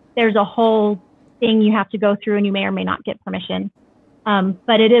 there's a whole thing you have to go through, and you may or may not get permission.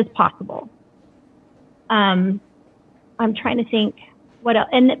 But it is possible. I'm trying to think what else.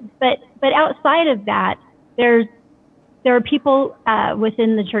 But outside of that, there are people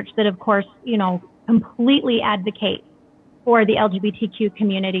within the church that, of course, you know, completely advocate for the LGBTQ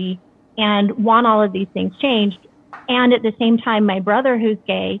community and want all of these things changed. And at the same time, my brother, who's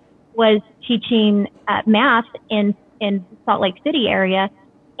gay, was teaching math in Salt Lake City area,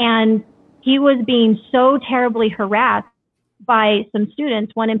 and he was being so terribly harassed by some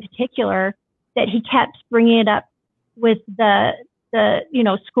students, one in particular, that he kept bringing it up with the you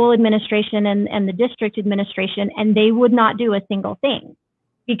know, school administration and the district administration, and they would not do a single thing,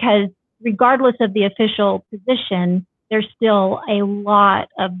 because regardless of the official position, there's still a lot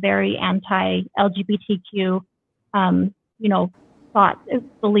of very anti-LGBTQ, you know, thoughts,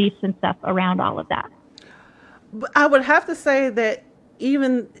 beliefs and stuff around all of that. But I would have to say that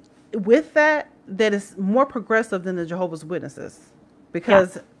even with that, that is more progressive than the Jehovah's Witnesses,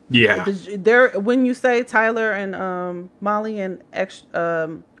 because Yeah. there, when you say Tyler and Molly and I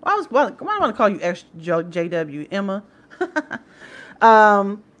want to call you ExJW, Emma.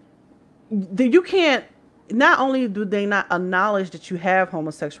 You can't. Not only do they not acknowledge that you have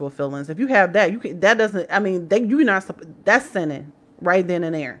homosexual feelings, if you have that, you can. That doesn't. I mean, you're not. That's sinning right then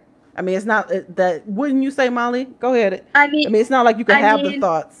and there. I mean, it's not that. Wouldn't you say, Molly? Go ahead. I mean, it's not like you can have the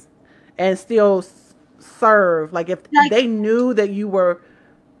thoughts and still serve. Like if they knew that you were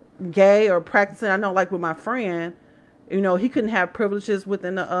gay or practicing. I know, like with my friend, you know, he couldn't have privileges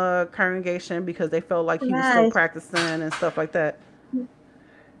within the congregation because they felt like he was still practicing and stuff like that.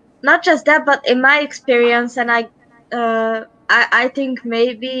 Not just that, but in my experience, and I think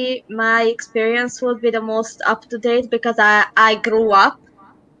maybe my experience would be the most up to date because I grew up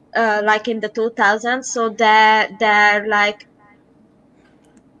like in the 2000s, so they're like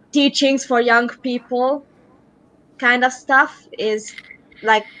teachings for young people kind of stuff is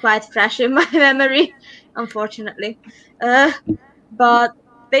like quite fresh in my memory, unfortunately. But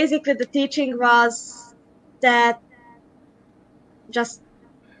basically the teaching was that just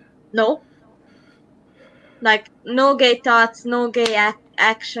no, like no gay thoughts, no gay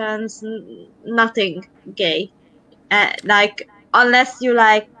actions, nothing gay. Like unless you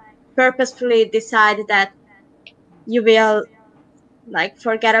like purposefully decide that you will like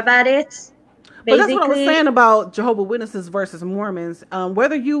forget about it. But that's what I was saying about Jehovah's Witnesses versus Mormons.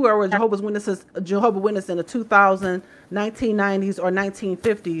 Whether you were a Jehovah's Witness in the 2000s, 1990s, or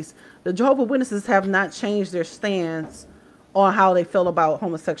 1950s, the Jehovah's Witnesses have not changed their stance on how they feel about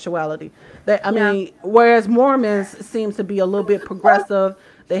homosexuality. I mean, whereas Mormons seem to be a little bit progressive.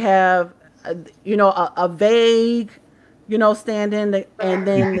 They have, a vague, standing, and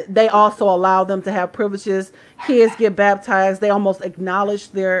then they also allow them to have privileges. Kids get baptized. They almost acknowledge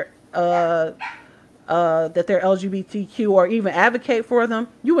their that they're LGBTQ or even advocate for them.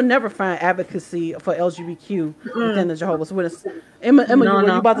 You would never find advocacy for LGBTQ within the Jehovah's Witnesses. Emma, were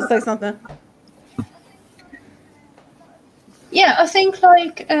you about to say something? Yeah, I think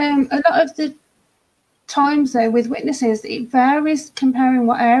like a lot of the times though with witnesses, it varies comparing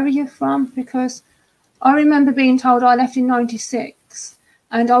what area you're from, because I remember being told I left in 96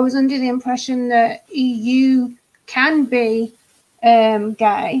 and I was under the impression that you can be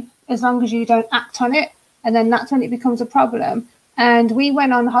gay as long as you don't act on it, and then that's when it becomes a problem. And we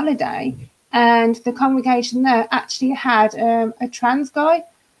went on holiday and the congregation there actually had a trans guy,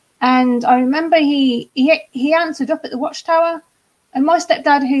 and I remember he answered up at the watchtower, and my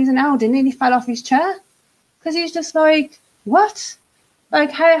stepdad, who's an elder, nearly fell off his chair because he's just like, what?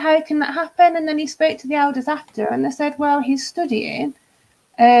 Like, how can that happen? And then he spoke to the elders after and they said, well, he's studying,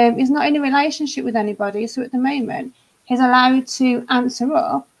 he's not in a relationship with anybody, so at the moment he's allowed to answer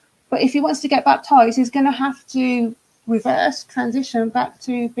up, but if he wants to get baptized, he's going to have to transition back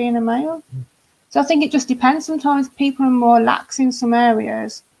to being a male. So I think it just depends. Sometimes people are more lax in some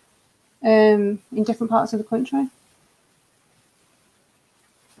areas in different parts of the country.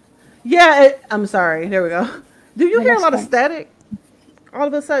 Yeah, I'm sorry. There we go. Do you hear a lot of static all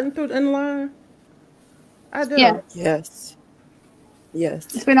of a sudden through in the line? I do. Yeah. Yes.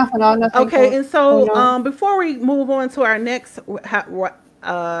 It's been off and on. Okay, and so before we move on to our next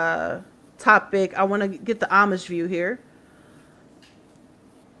topic, I want to get the Amish view here.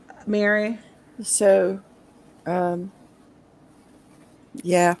 Mary? So,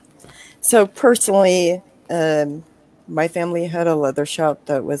 yeah. So personally, my family had a leather shop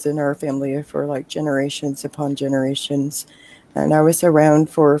that was in our family for like generations upon generations. And I was around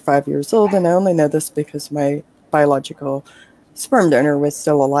 4 or 5 years old, and I only know this because my biological sperm donor was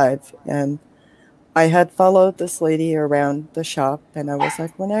still alive. And I had followed this lady around the shop, and I was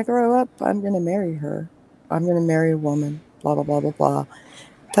like, when I grow up, I'm going to marry her. I'm going to marry a woman, blah, blah, blah, blah, blah.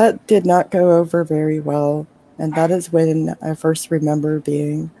 That did not go over very well. And that is when I first remember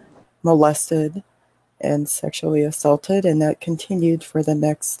being molested and sexually assaulted. And that continued for the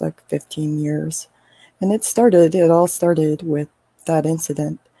next like 15 years. And it all started with that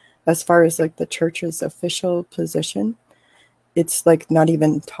incident. As far as like the church's official position, it's like not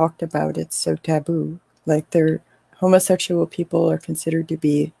even talked about. It's so taboo. Like homosexual people are considered to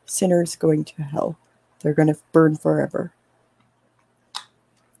be sinners going to hell. They're going to burn forever.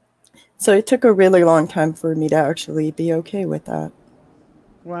 So it took a really long time for me to actually be okay with that.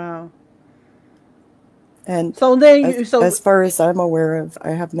 Wow. And so then, as far as I'm aware of,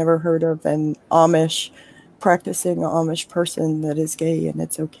 I have never heard of an practicing Amish person that is gay and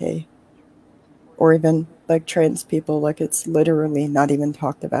it's okay. Or even like trans people, like it's literally not even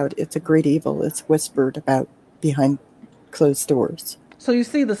talked about. It's a great evil. It's whispered about. behind closed doors. So you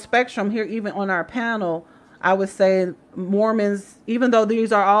see the spectrum here, even on our panel. I would say Mormons, even though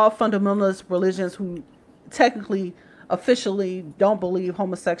these are all fundamentalist religions who technically, officially don't believe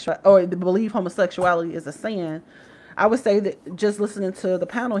homosexuality is a sin, I would say that just listening to the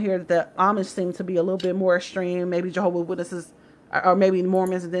panel here, that Amish seem to be a little bit more extreme. Maybe Jehovah's Witnesses, or maybe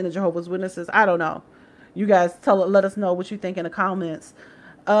Mormons and then the Jehovah's Witnesses. I don't know. You guys let us know what you think in the comments.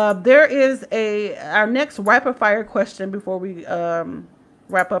 There is our next rapid fire question before we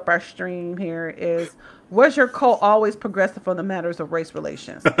wrap up our stream here is, was your cult always progressive on the matters of race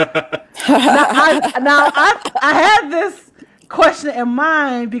relations? I had this question in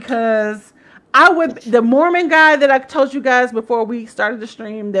mind because the Mormon guy that I told you guys before we started the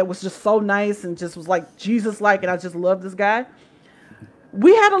stream that was just so nice and just was like Jesus-like, and I just love this guy.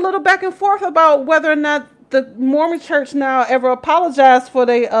 We had a little back and forth about whether or not the Mormon church now ever apologized for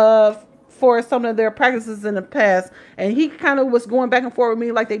some of their practices in the past, and he kind of was going back and forth with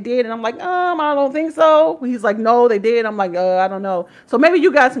me like they did, and I'm like, I don't think so. He's like, no, they did. I'm like, I don't know. So maybe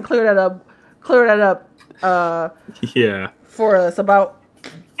you guys can clear that up. Yeah. For us about.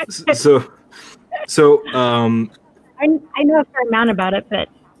 So I know a fair amount about it, but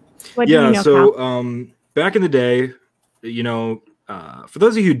what do you know? So back in the day, for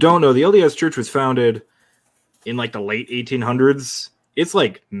those of you who don't know, the LDS Church was founded in like the late 1800s. It's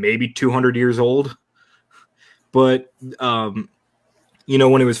like maybe 200 years old, but when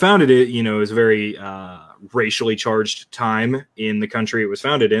it was founded, it was a very racially charged time in the country it was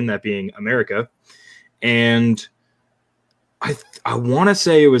founded in, that being America, and I want to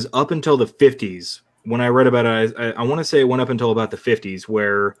say it was up until the 50s. When I read about it, I want to say it went up until about the 50s,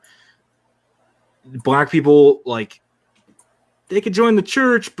 where black people, like, they could join the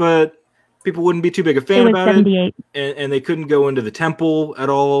church, but people wouldn't be too big a fan about it. And they couldn't go into the temple at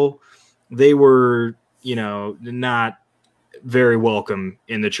all. They were, not very welcome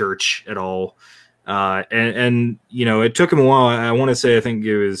in the church at all. And it took them a while. I want to say, I think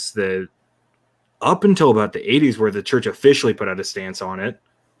it was up until about the 80s where the church officially put out a stance on it.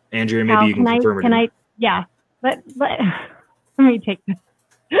 Andrea, maybe you can confirm it. Yeah. Let me take this.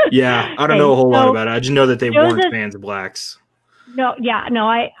 Yeah, I don't know a whole lot about it. I just know that they weren't fans of blacks. I know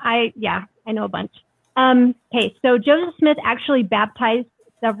a bunch. Okay, so Joseph Smith actually baptized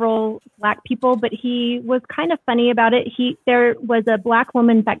several black people, but he was kind of funny about it. There was a black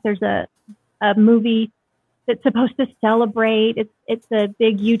woman. In fact, there's a movie that's supposed to celebrate. It's a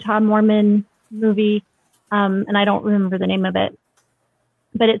big Utah Mormon movie, and I don't remember the name of it,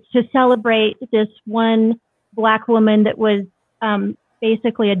 but it's to celebrate this one black woman that was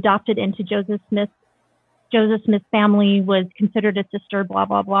basically adopted into Joseph Smith's family, was considered a sister, blah,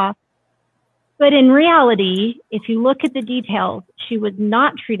 blah, blah. But in reality, if you look at the details, she was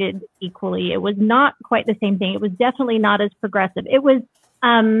not treated equally. It was not quite the same thing. It was definitely not as progressive. It was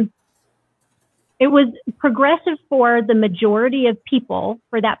progressive for the majority of people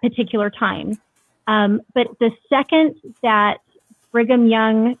for that particular time. But the second that Brigham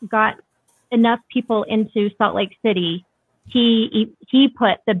Young got enough people into Salt Lake City, he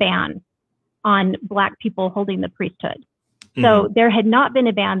put the ban on black people holding the priesthood. Mm-hmm. So there had not been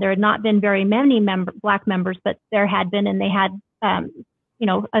a ban. There had not been very many black members, but there had been, and they had,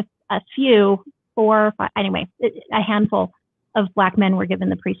 a few, 4 or 5, anyway, a handful of black men were given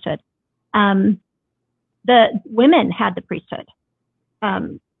the priesthood. The women had the priesthood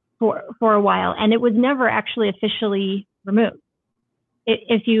for a while, and it was never actually officially removed.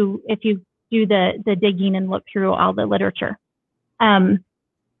 If you do the digging and look through all the literature.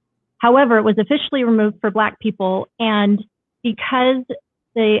 However, it was officially removed for black people, and because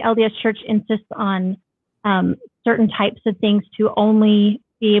the LDS Church insists on certain types of things to only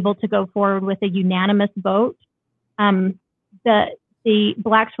be able to go forward with a unanimous vote, the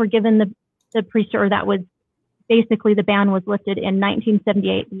blacks were given the priesthood, or that was basically the ban was lifted in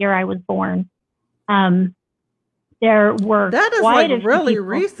 1978, the year I was born. There were that is quite like a really people.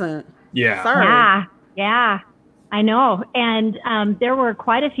 Recent. Yeah. Sorry. Yeah, I know. And there were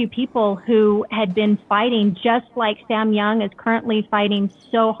quite a few people who had been fighting, just like Sam Young is currently fighting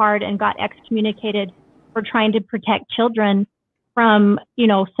so hard and got excommunicated for trying to protect children from,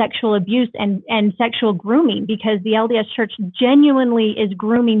 sexual abuse and sexual grooming, because the LDS Church genuinely is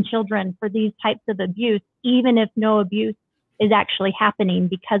grooming children for these types of abuse, even if no abuse is actually happening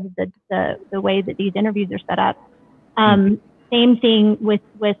because of the way that these interviews are set up. Same thing with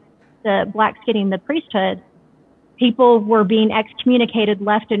the blacks getting the priesthood. People were being excommunicated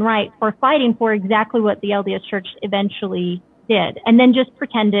left and right for fighting for exactly what the LDS Church eventually did, and then just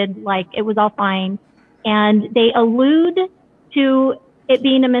pretended like it was all fine. And they allude to it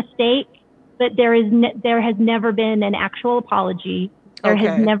being a mistake, but there has never been an actual apology. There Okay.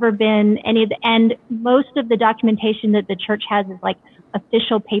 has never been any of the, and most of the documentation that the church has is like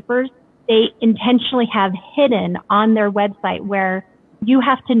official papers. They intentionally have hidden on their website where you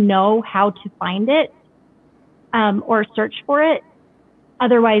have to know how to find it, or search for it.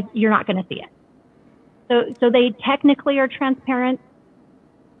 Otherwise, you're not going to see it. So they technically are transparent,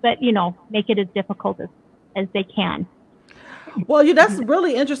 but, you know, make it as difficult as they can. Well, that's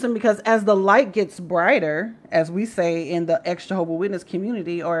really interesting, because as the light gets brighter, as we say in the ex-Jehovah's Witness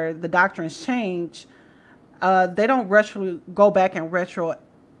community, or the doctrines change, they don't go back and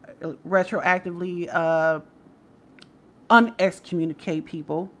retroactively unexcommunicate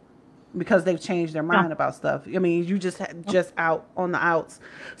people because they've changed their mind about stuff. I mean, you just out on the outs.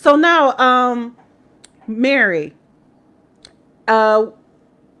 So now, Mary, no,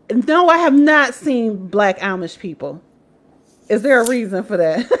 I have not seen black Amish people. Is there a reason for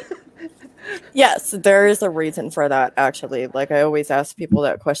that? Yes, there is a reason for that, actually. Like, I always ask people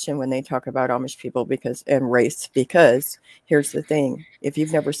that question when they talk about Amish people and race, because here's the thing. If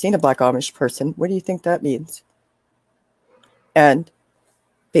you've never seen a black Amish person, what do you think that means? And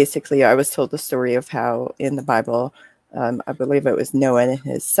basically, I was told the story of how in the Bible, I believe it was Noah and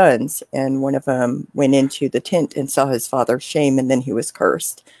his sons, and one of them went into the tent and saw his father's shame, and then he was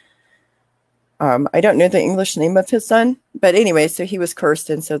cursed. I don't know the English name of his son, but anyway, so he was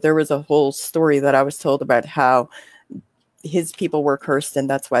cursed. And so there was a whole story that I was told about how his people were cursed, and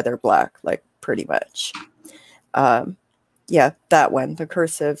that's why they're black, like, pretty much. Yeah, that one, the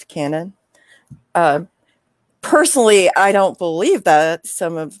curse of Canaan. Personally, I don't believe that.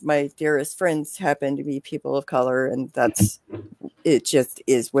 Some of my dearest friends happen to be people of color, and it just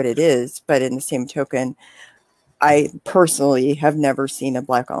is what it is. But in the same token, I personally have never seen a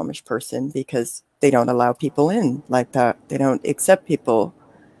black Amish person, because they don't allow people in like that. They don't accept people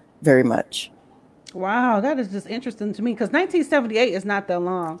very much. Wow, that is just interesting to me, because 1978 is not that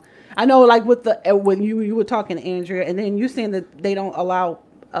long. I know, like, with when you were talking to Andrea, and then you saying that they don't allow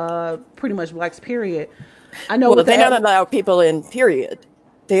pretty much blacks, period. I know. Well, they don't allow people in, period.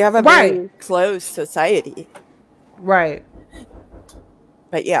 They have a very closed society. Right.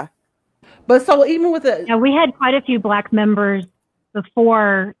 But yeah. But so even with the... Yeah, we had quite a few black members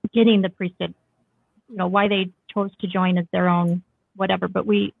before getting the priesthood, you know, why they chose to join as their own whatever. But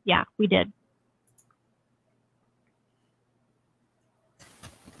we did.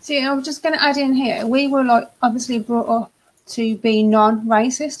 See, I was just going to add in here. We were, like, obviously brought up to be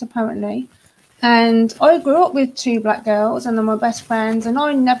non-racist, apparently. And I grew up with 2 black girls, and they're my best friends, and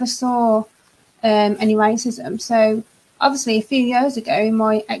I never saw any racism. So obviously a few years ago in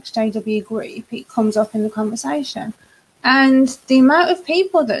my ExJW group, it comes up in the conversation. And the amount of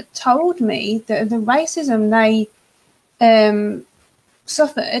people that told me that the racism they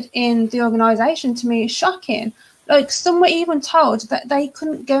suffered in the organisation, to me, is shocking. Like, some were even told that they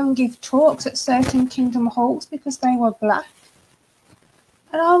couldn't go and give talks at certain Kingdom halls because they were black.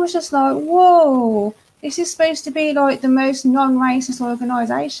 And I was just like, whoa, this is supposed to be like the most non-racist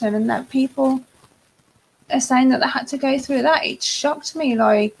organisation, and that people are saying that they had to go through that. It shocked me,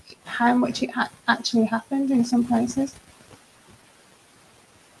 like, how much it actually happened in some places.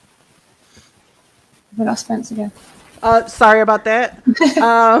 We lost Spence again. Sorry about that.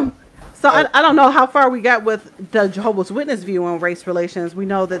 So I don't know how far we got with the Jehovah's Witness view on race relations. We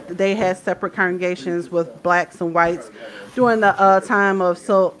know that they had separate congregations with blacks and whites during the time of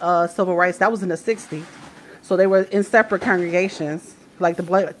civil rights. That was in the 60s. So they were in separate congregations. Like,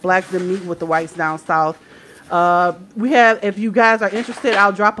 the blacks didn't meet with the whites down south. We have, if you guys are interested,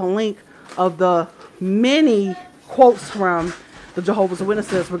 I'll drop a link of the many quotes from the Jehovah's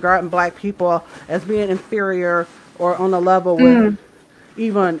Witnesses regarding black people as being inferior or on a level with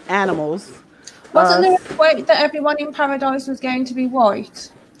even animals. Wasn't there a quote that everyone in paradise was going to be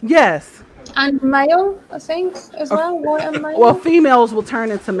white? Yes. And male, I think, as well. White and male. Well, females will turn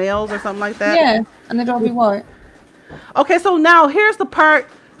into males or something like that. Yeah, and they'd all be white. Okay, so now here's the part.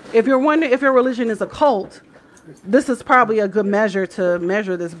 If you're wondering if your religion is a cult, this is probably a good measure to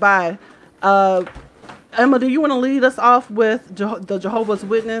measure this by. Emma, do you want to lead us off with the Jehovah's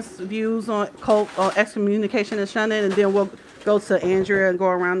Witness views on cult, excommunication and shunning, and then we'll go to Andrea and go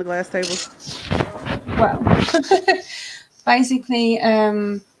around the glass table? Well, basically,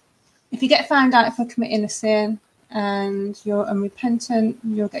 if you get found out for committing a sin and you're unrepentant,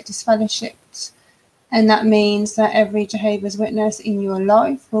 you'll get disfellowshipped. And that means that every Jehovah's Witness in your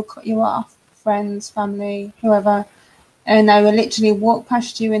life will cut you off, friends, family, whoever. And they will literally walk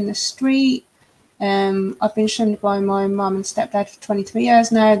past you in the street. I've been shunned by my mum and stepdad for 23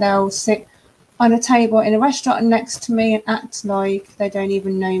 years now. They'll sit on a table in a restaurant next to me and act like they don't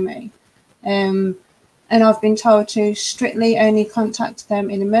even know me. And I've been told to strictly only contact them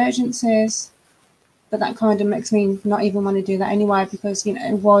in emergencies. But that kind of makes me not even want to do that anyway, because, you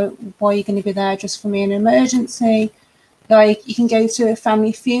know, why are you going to be there just for me in an emergency? Like, you can go to a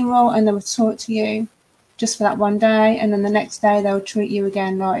family funeral and they will talk to you just for that one day, and then the next day they'll treat you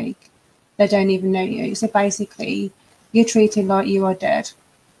again like they don't even know you. So basically, you're treated like you are dead.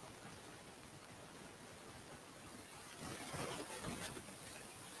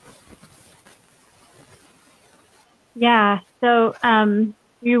 Yeah. So,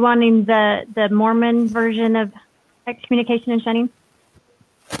 you're wanting the Mormon version of excommunication and shunning?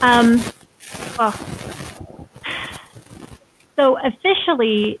 Well, so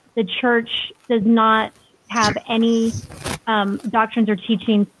officially, the church does not have any doctrines or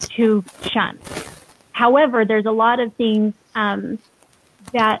teachings to shun. However, there's a lot of things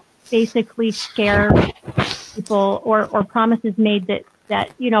that basically scare people, or promises made that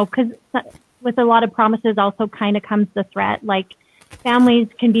you know, because with a lot of promises also kind of comes the threat, like families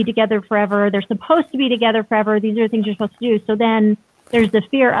can be together forever. They're supposed to be together forever. These are the things you're supposed to do. So then there's the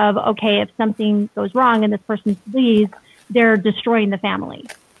fear of, okay, if something goes wrong and this person leaves, they're destroying the family.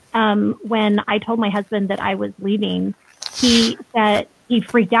 When I told my husband that I was leaving, he said, he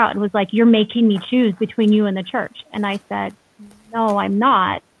freaked out and was like, "You're making me choose between you and the church." And I said, "No, I'm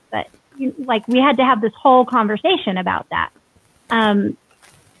not." But like, we had to have this whole conversation about that.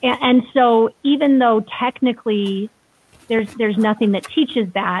 And so even though technically there's nothing that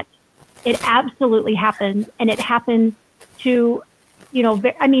teaches that, it absolutely happens. And it happens to, you know,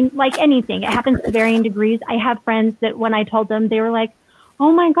 I mean, like anything, it happens to varying degrees. I have friends that when I told them, they were like,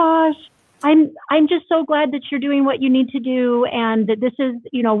 "Oh my gosh, I'm just so glad that you're doing what you need to do, and that this is,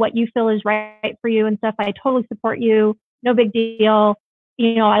 you know, what you feel is right for you and stuff. I totally support you. No big deal.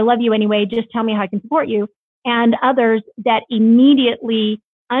 You know, I love you anyway. Just tell me how I can support you." And others that immediately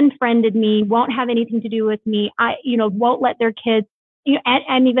unfriended me, won't have anything to do with me. You know, won't let their kids, you know,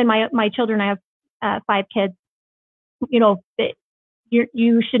 and even my children, I have 5 kids, you know, that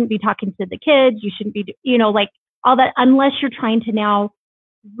you shouldn't be talking to the kids. You shouldn't be, you know, like all that, unless you're trying to now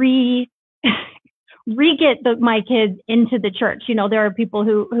re-get my kids into the church. You know, there are people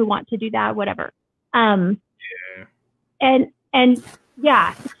who want to do that, whatever. And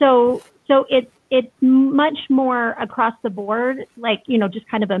yeah, so it's much more across the board, like, you know, just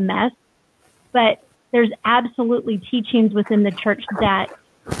kind of a mess. But there's absolutely teachings within the church that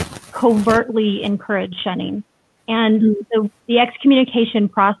covertly encourage shunning. And the excommunication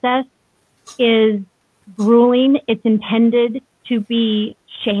process is grueling. It's intended to be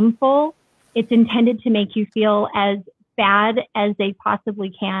shameful. It's intended to make you feel as bad as they possibly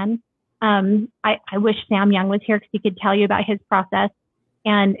can. I wish Sam Young was here because he could tell you about his process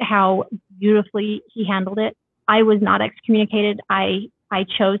and how beautifully he handled it. I was not excommunicated. I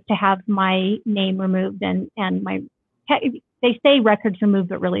chose to have my name removed and my, they say records removed,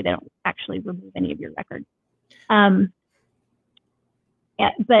 but really they don't actually remove any of your records.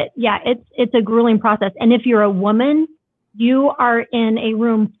 But yeah, it's a grueling process. And if you're a woman, you are in a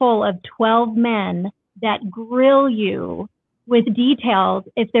room full of 12 men that grill you with details.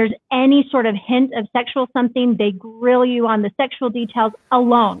 If there's any sort of hint of sexual something, they grill you on the sexual details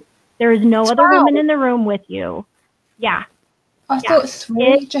alone. There is no other woman in the room with you. Yeah. I thought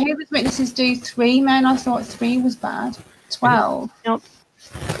 3. Jehovah's Witnesses do 3 men. I thought 3 was bad. 12. Nope.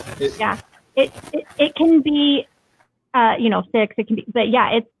 Yeah. It can be, you know, 6. It can be, but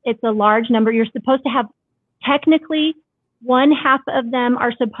yeah, it's a large number. You're supposed to have, technically, 1/2 of them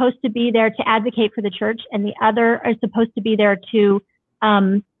are supposed to be there to advocate for the church, and the other are supposed to be there to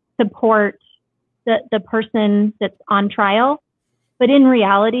support the person that's on trial. But in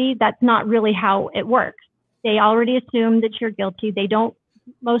reality, that's not really how it works. They already assume that you're guilty. They don't,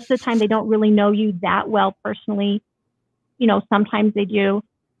 most of the time, they don't really know you that well personally. You know, sometimes they do.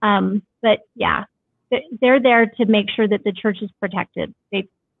 But yeah, they're there to make sure that the church is protected.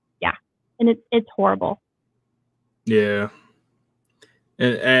 And it's horrible. Yeah.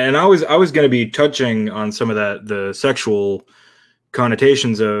 And I was going to be touching on some of that, the sexual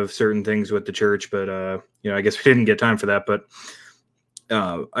connotations of certain things with the church, but you know, I guess we didn't get time for that. But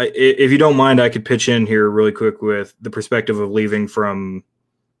if you don't mind, I could pitch in here really quick with the perspective of leaving from,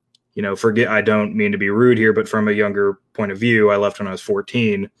 you know, I don't mean to be rude here, but from a younger point of view, I left when I was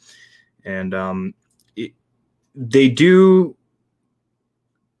 14, and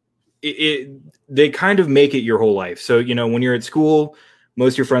they kind of make it your whole life. So, you know, when you're at school,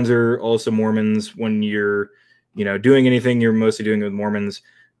 most of your friends are also Mormons. When you're, you know, doing anything, you're mostly doing it with Mormons.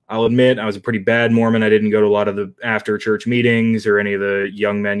 I'll admit I was a pretty bad Mormon. I didn't go to a lot of the after church meetings or any of the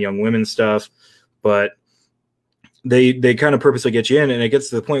young men, young women stuff. But they kind of purposely get you in, and it gets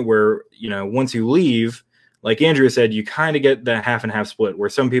to the point where, you know, once you leave, like Andrea said, you kind of get that half and half split where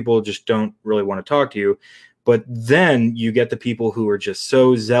some people just don't really want to talk to you. But then you get the people who are just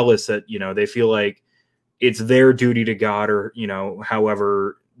so zealous that, you know, they feel like it's their duty to God, or, you know,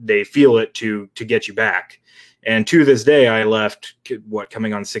 however they feel it, to get you back. And to this day, I left,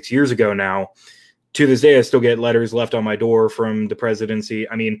 coming on 6 years ago now. To this day, I still get letters left on my door from the presidency.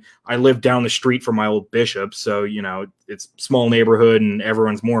 I mean, I live down the street from my old bishop, so, you know, it's a small neighborhood and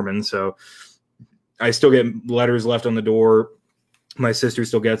everyone's Mormon. So I still get letters left on the door. My sister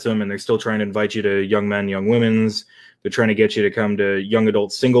still gets them, and they're still trying to invite you to young men, young women's. They're trying to get you to come to young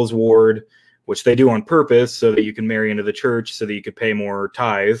adult singles ward, which they do on purpose so that you can marry into the church, so that you could pay more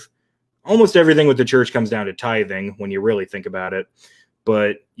tithe. Almost everything with the church comes down to tithing when you really think about it.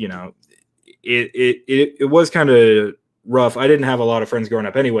 But, you know, it was kind of rough. I didn't have a lot of friends growing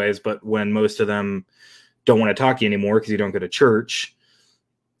up anyways, but when most of them don't want to talk to you anymore because you don't go to church,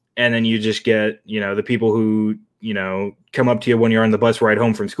 and then you just get, you know, the people who, you know, come up to you when you're on the bus ride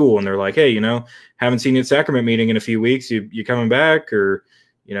home from school, and they're like, hey, you know, haven't seen you at sacrament meeting in a few weeks. You coming back? Or,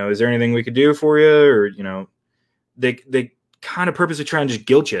 you know, is there anything we could do for you? Or, you know, they kind of purposely try and just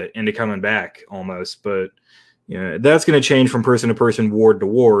guilt you into coming back almost. But, you know, that's going to change from person to person, ward to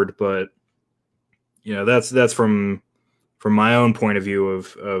ward. But, you know, that's from my own point of view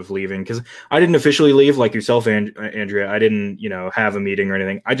of leaving, because I didn't officially leave like yourself, Andrea. I didn't, you know, have a meeting or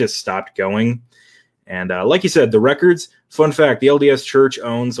anything. I just stopped going. And like you said, the records, fun fact, the LDS Church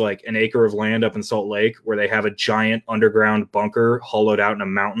owns like an acre of land up in Salt Lake where they have a giant underground bunker hollowed out in a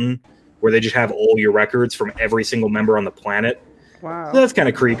mountain where they just have all your records from every single member on the planet. Wow. So that's kind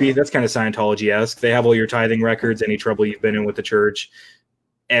of creepy. That's kind of Scientology-esque. They have all your tithing records, any trouble you've been in with the church,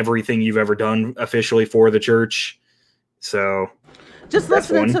 everything you've ever done officially for the church. So just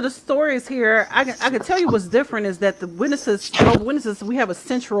listening to the stories here, I can tell you what's different is that the witnesses, we have a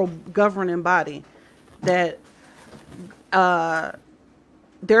central governing body that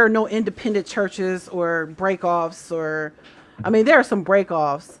there are no independent churches or breakoffs, or, I mean, there are some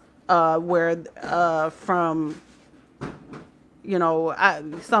breakoffs where from, you know,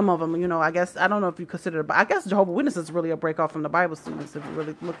 some of them, you know, I guess, I don't know if you consider it, but I guess Jehovah's Witnesses is really a breakoff from the Bible students if you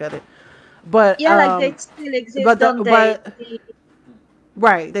really look at it. But yeah, like they still exist,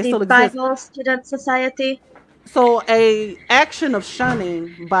 right, they still exist. Bible Student Society. So a action of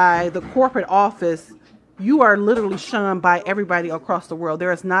shunning by the corporate office, you are literally shunned by everybody across the world.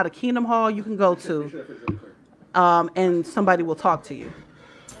 There is not a Kingdom Hall you can go to, and somebody will talk to you.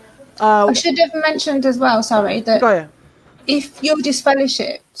 I should have mentioned as well, sorry, that go ahead. If you're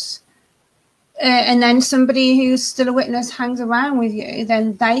disfellowshipped and then somebody who's still a witness hangs around with you,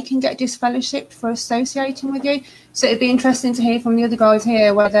 then they can get disfellowshipped for associating with you. So it'd be interesting to hear from the other guys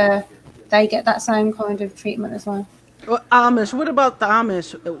here whether they get that same kind of treatment as well. Well, Amish, what about the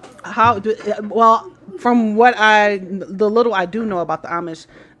Amish? Well, from what the little I do know about the Amish,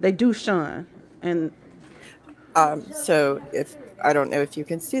 they do shun. And so if I don't know if you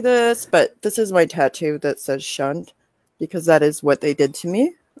can see this, but this is my tattoo that says shunned, because that is what they did to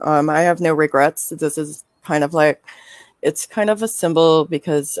me. I have no regrets. This is kind of like, it's kind of a symbol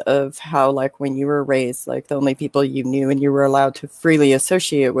because of how, like, when you were raised, like, the only people you knew and you were allowed to freely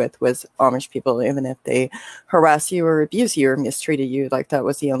associate with was Amish people. Even if they harass you or abuse you or mistreated you, like, that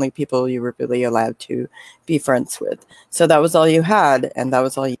was the only people you were really allowed to be friends with. So that was all you had, and that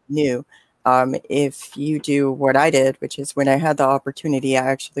was all you knew. If you do what I did, which is when I had the opportunity, I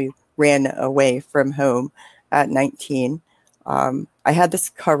actually ran away from home at 19. I had this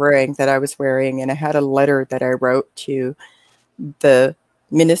covering that I was wearing, and I had a letter that I wrote to the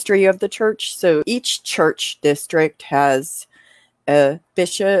ministry of the church. So each church district has a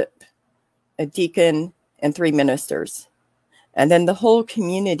bishop, a deacon, and 3 ministers. And then the whole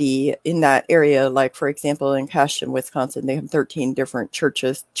community in that area, like, for example, in Cashion, Wisconsin, they have 13 different church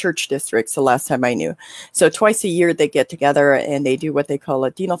districts the last time I knew. So twice a year they get together and they do what they call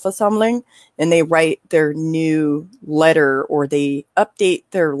a Dienelversammlung, and they write their new letter, or they update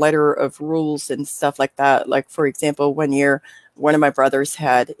their letter of rules and stuff like that. Like, for example, one year, one of my brothers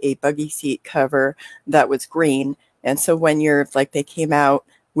had a buggy seat cover that was green. And so one year, like, they came out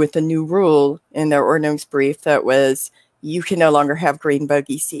with a new rule in their ordinance brief that was, you can no longer have green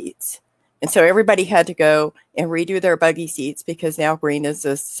buggy seats. And so everybody had to go and redo their buggy seats because now green is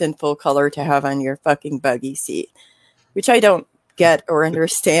a sinful color to have on your fucking buggy seat, which I don't get or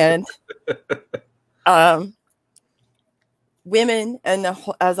understand. Women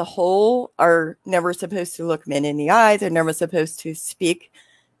as a whole are never supposed to look men in the eye. They're never supposed to speak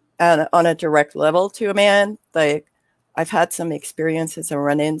on a direct level to a man. Like, I've had some experiences and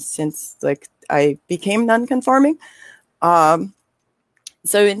run-ins since, like, I became nonconforming. So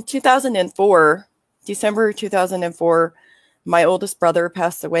in 2004, December 2004, my oldest brother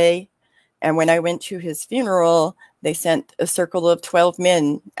passed away. And when I went to his funeral, they sent a circle of 12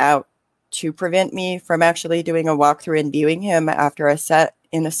 men out to prevent me from actually doing a walkthrough and viewing him after I sat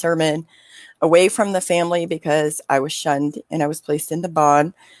in a sermon away from the family because I was shunned and I was placed in the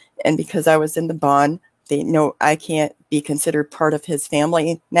bond. And because I was in the bond, they know I can't be considered part of his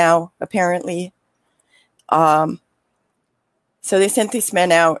family now, apparently. So they sent these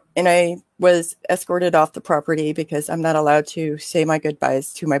men out, and I was escorted off the property because I'm not allowed to say my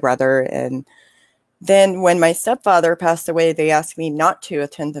goodbyes to my brother. And then when my stepfather passed away, they asked me not to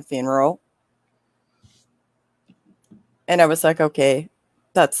attend the funeral. And I was like, okay,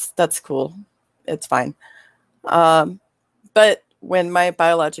 that's cool. It's fine. But when my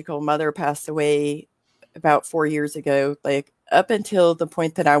biological mother passed away about 4 years ago, like up until the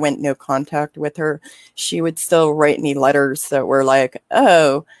point that I went no contact with her, she would still write me letters that were like,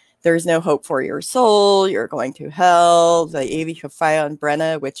 oh, there's no hope for your soul. You're going to hell. The ewige fire and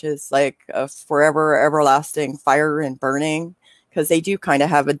Brenna, which is like a forever, everlasting fire and burning, because they do kind of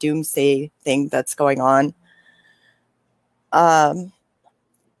have a doomsday thing that's going on.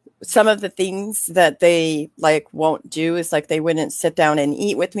 Some of the things that they like won't do is like they wouldn't sit down and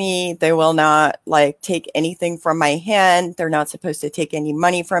eat with me. They will not like take anything from my hand. They're not supposed to take any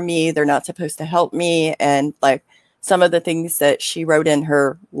money from me. They're not supposed to help me. And like some of the things that she wrote in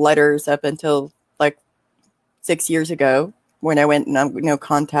her letters up until like 6 years ago when I went no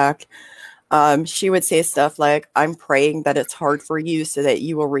contact, she would say stuff like, I'm praying that it's hard for you so that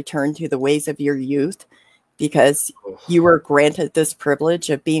you will return to the ways of your youth, because you were granted this privilege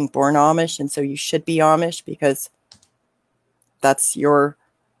of being born Amish, and so you should be Amish because that's your,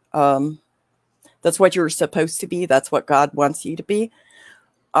 that's what you're supposed to be. That's what God wants you to be.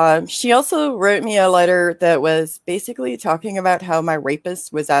 She also wrote me a letter that was basically talking about how my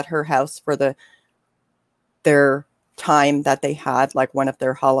rapist was at her house for their time that they had, like one of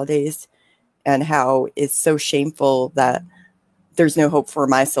their holidays, and how it's so shameful that there's no hope for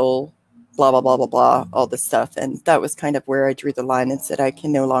my soul. Blah, blah, blah, blah, blah, all this stuff. And that was kind of where I drew the line and said, I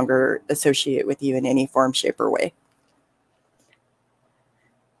can no longer associate with you in any form, shape, or way.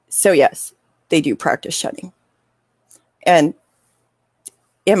 So yes, they do practice shunning. And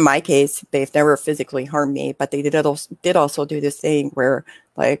in my case, they've never physically harmed me, but they did also do this thing where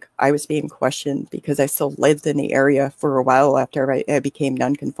like I was being questioned because I still lived in the area for a while after I became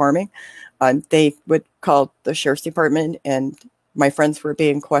nonconforming. They would call the sheriff's department, and my friends were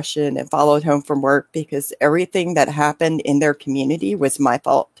being questioned and followed home from work because everything that happened in their community was my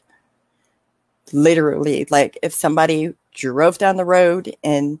fault. Literally, like if somebody drove down the road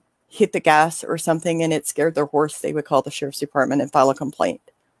and hit the gas or something and it scared their horse, they would call the sheriff's department and file a complaint.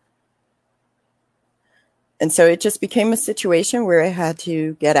 And so it just became a situation where I had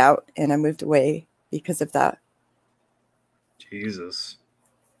to get out, and I moved away because of that. Jesus.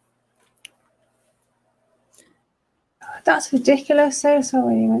 That's ridiculous. So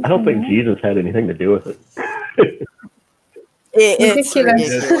sorry. I don't think Jesus had anything to do with it. It's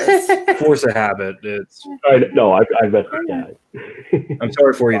ridiculous. Force of habit. It's. No, I bet that. I'm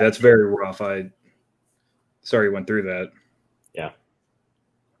sorry for you. That's very rough. Sorry you went through that. Yeah.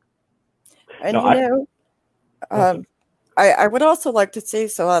 And no, I would also like to say,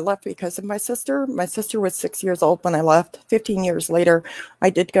 so I left because of my sister. My sister was 6 years old when I left. 15 years later, I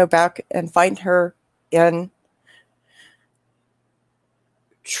did go back and find her, and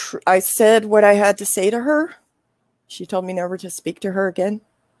I said what I had to say to her. She told me never to speak to her again,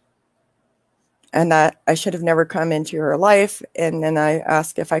 and that I should have never come into her life. And then I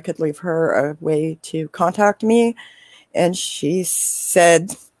asked if I could leave her a way to contact me, and she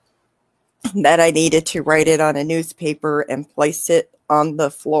said that I needed to write it on a newspaper and place it on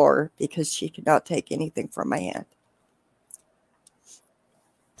the floor because she could not take anything from my hand.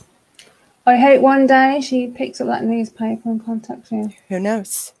 I hope one day she picks up that newspaper and contacts you. Who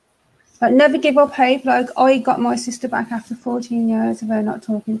knows? But never give up hope. Like, I got my sister back after 14 years of her not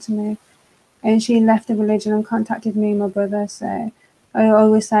talking to me, and she left the religion and contacted me and my brother. So I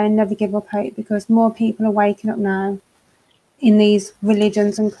always say never give up hope, because more people are waking up now in these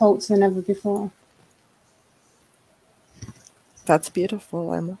religions and cults than ever before. That's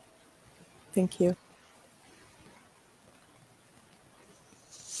beautiful, Emma. Thank you.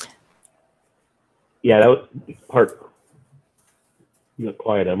 Yeah, that was part. You got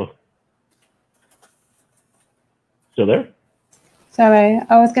quiet, Emma. Still there? Sorry,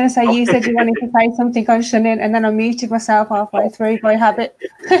 I was going to say, you said you wanted to say something on shunning, and then I muted myself halfway through by habit.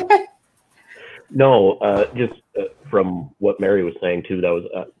 No, just from what Mary was saying too, that was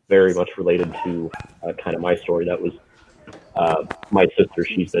very much related to kind of my story. That was my sister.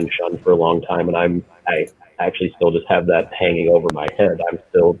 She's been shunned for a long time, and I actually still just have that hanging over my head. I'm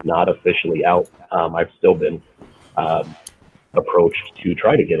still not officially out. I've still been approached to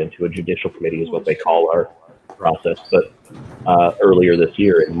try to get into a judicial committee, is what they call our process. But earlier this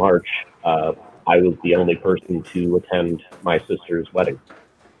year in March, I was the only person to attend my sister's wedding.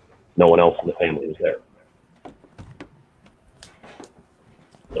 No one else in the family was there.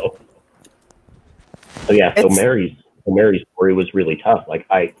 So yeah, so Mary's story was really tough. Like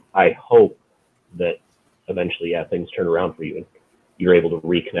I hope that eventually, yeah, things turn around for you and you're able to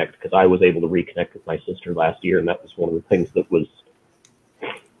reconnect, because I was able to reconnect with my sister last year, and that was one of the things that was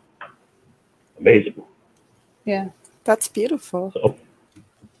amazing. Yeah. That's beautiful. So,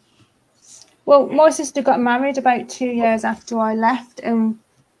 well, my sister got married about 2 years after I left, and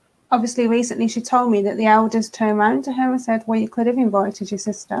obviously recently she told me that the elders turned around to her and said, well, you could have invited your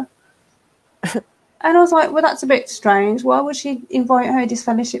sister. And I was like, well, that's a bit strange. Why would she invite her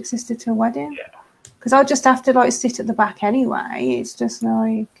disfellowship sister to a wedding? Because I'll just have to like sit at the back anyway. It's just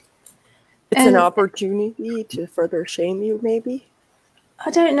like... It's an opportunity to further shame you, maybe? I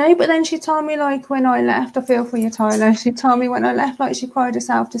don't know, but then she told me, like, when I left, I feel for you, Tyler. She told me when I left, like, she cried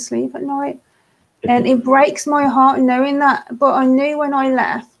herself to sleep at night. And it breaks my heart knowing that. But I knew when I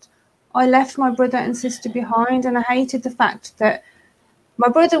left my brother and sister behind, and I hated the fact that my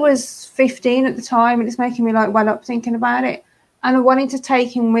brother was 15 at the time, and it's making me, like, well up thinking about it. And I wanted to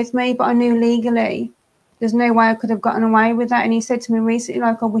take him with me, but I knew legally there's no way I could have gotten away with that. And he said to me recently,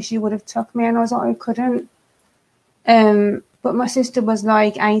 like, I wish you would have took me. And I was like, I couldn't. But my sister was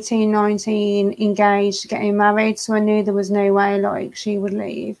like 18, 19, engaged, getting married. So I knew there was no way like she would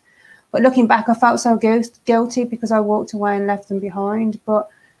leave. But looking back, I felt so guilty because I walked away and left them behind. But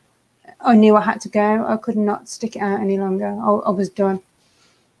I knew I had to go. I could not stick it out any longer. I was done.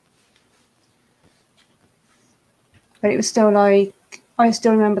 But it was still like, I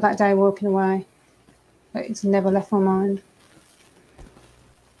still remember that day walking away. But it's never left my mind.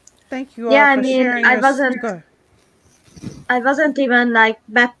 Thank you all Yeah, I for mean, sharing. I wasn't even like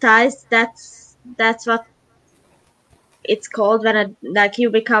baptized. That's what it's called when like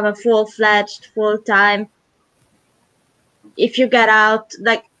you become a full-fledged, full-time. If you get out,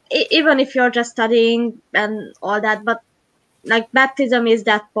 like even if you're just studying and all that, but like baptism is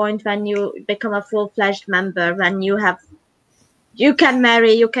that point when you become a full-fledged member, when you can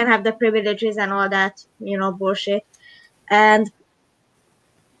marry, you can have the privileges and all that, bullshit. And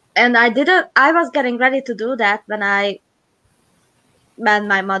I was getting ready to do that when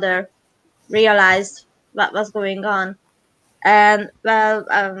my mother realized what was going on. And well,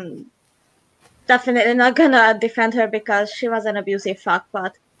 definitely not gonna defend her because she was an abusive fuck,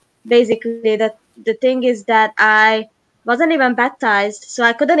 but basically the thing is that I wasn't even baptized, so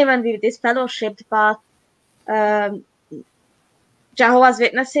I couldn't even be disfellowshipped, but Jehovah's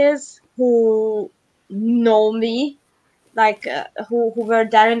Witnesses who know me, like who were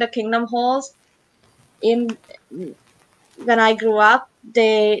there in the Kingdom halls when I grew up,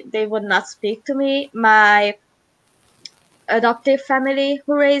 they would not speak to me. My adoptive family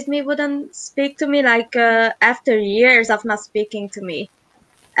who raised me wouldn't speak to me, like after years of not speaking to me.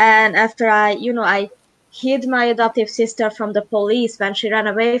 And after I hid my adoptive sister from the police when she ran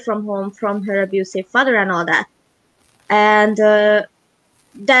away from home from her abusive father and all that. And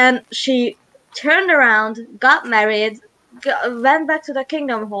then she turned around, got married, went back to the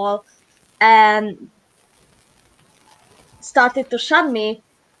Kingdom Hall, and started to shun me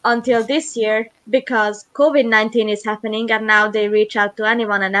until this year because COVID-19 is happening, and now they reach out to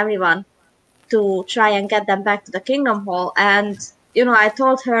anyone and everyone to try and get them back to the Kingdom Hall. And, I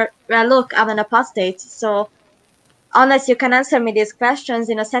told her, well, look, I'm an apostate, so unless you can answer me these questions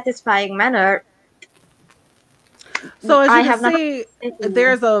in a satisfying manner. So as you can see,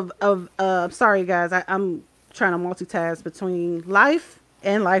 there's sorry guys, I'm trying to multitask between life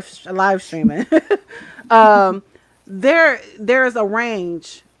and live streaming. There's a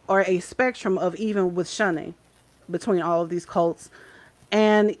range or a spectrum of even with shunning between all of these cults.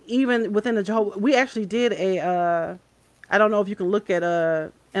 And even within the Jehovah, we actually did I don't know if you can look at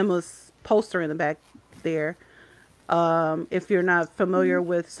Emma's poster in the back there. If you're not familiar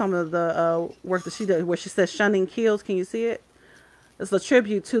with some of the work that she did, where she says shunning kills, can you see it? It's a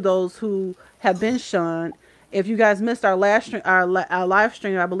tribute to those who have been shunned. If you guys missed our last stream, our live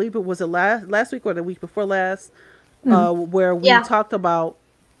stream, I believe it was last week or the week before last, where we talked about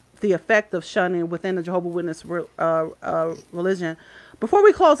the effect of shunning within the Jehovah's Witness religion. Before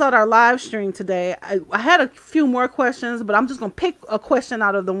we close out our live stream today, I had a few more questions, but I'm just going to pick a question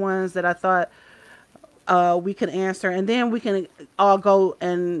out of the ones that I thought we can answer, and then we can all go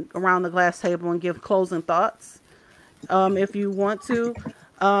and around the glass table and give closing thoughts, if you want to.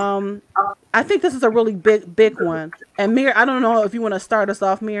 I think this is a really big one. And Mary, I don't know if you want to start us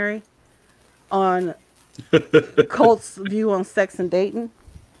off, Mary, on cult's view on sex and dating.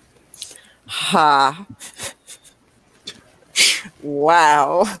 Ha.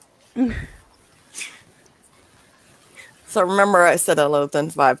 Wow. So remember I said I lived in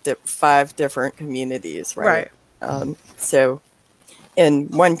five different communities, right? So in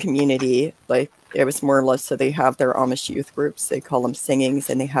one community, like, it was more or less, so they have their Amish youth groups. They call them singings,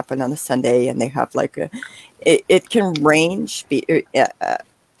 and they happen on a Sunday, and they have like it can range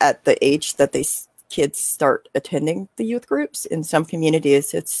at the age that kids start attending the youth groups. In some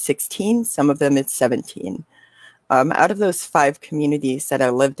communities, it's 16. Some of them, it's 17. Out of those 5 communities that I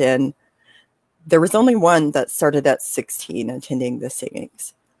lived in, there was only one that started at 16 attending the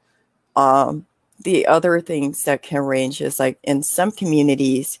singings. The other things that can range is, like, in some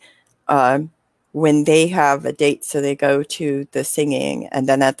communities, when they have a date, so they go to the singing, and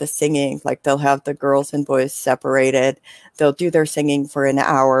then at the singing, like, they'll have the girls and boys separated. They'll do their singing for an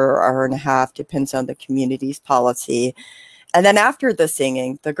hour and a half, depends on the community's policy. And then after the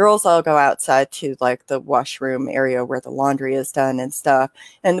singing, the girls all go outside to, like, the washroom area where the laundry is done and stuff.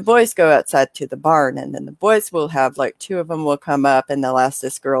 And the boys go outside to the barn. And then the boys will have, like, 2 of them will come up, and they'll ask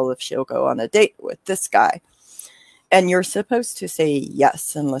this girl if she'll go on a date with this guy. And you're supposed to say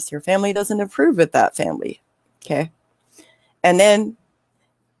yes, unless your family doesn't approve of that family. Okay. And then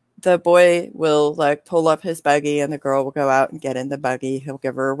the boy will, like, pull up his buggy, and the girl will go out and get in the buggy. He'll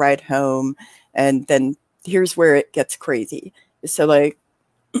give her a ride home. And then here's where it gets crazy. So, like,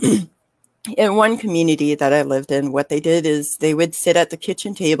 in one community that I lived in, what they did is they would sit at the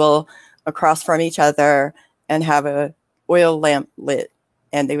kitchen table across from each other and have a oil lamp lit.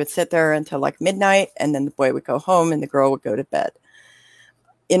 And they would sit there until, like, midnight, and then the boy would go home and the girl would go to bed.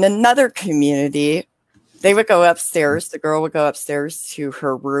 In another community, they would go upstairs. The girl would go upstairs to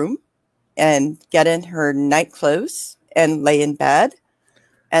her room and get in her night clothes and lay in bed.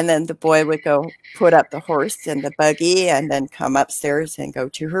 And then the boy would go put up the horse in the buggy and then come upstairs and go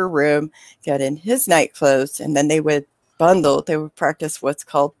to her room, get in his night clothes, and then they would bundle. They would practice what's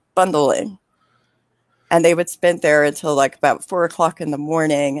called bundling. And they would spend there until, like, about 4 o'clock in the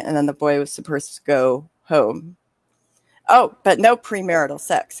morning, and then the boy was supposed to go home. Oh, but no premarital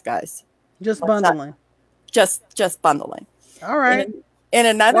sex, guys. Just bundling. Just bundling. All right. In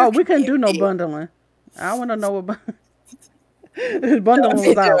another, well, we couldn't do no bundling. I want to know what bundling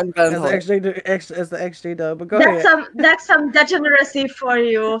was out as the ExJW. But go ahead. That's some degeneracy for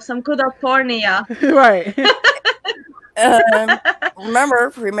you. Some kudopornia. Right.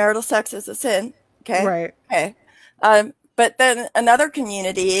 Remember, premarital sex is a sin. Okay. Right. Okay. But then another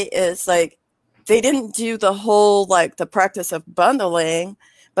community is, like, they didn't do the whole, like, the practice of bundling,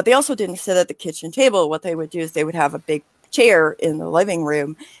 but they also didn't sit at the kitchen table. What they would do is they would have a big chair in the living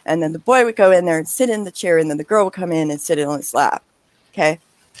room, and then the boy would go in there and sit in the chair, and then the girl would come in and sit on his lap. Okay.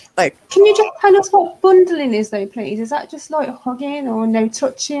 Like, can you just tell us what bundling is, though, please? Is that just like hugging or no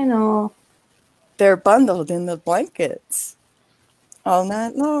touching, or? They're bundled in the blankets all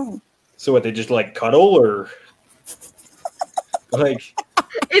night long. So what, they just, like, cuddle, or like?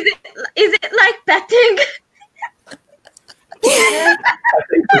 Is it like petting? I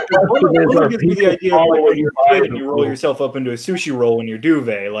think the gives me the idea of, like, when you're a kid and you roll yourself up into a sushi roll in your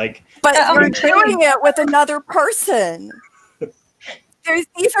duvet, like. But you're doing it with another person.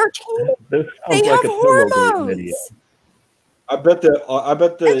 These are teens. They have hormones. I bet the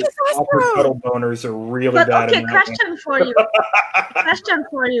awkward cuddle boners are really bad. Okay, question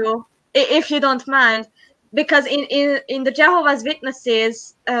for you, if you don't mind, because in the Jehovah's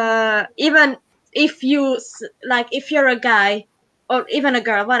Witnesses, even if you're a guy or even a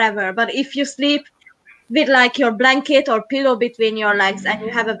girl, whatever, but if you sleep with, like, your blanket or pillow between your legs and you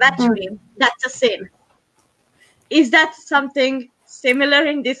have a wet dream, that's a sin. Is that something similar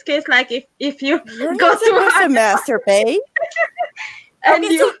in this case? Like, if you're go to masturbate. And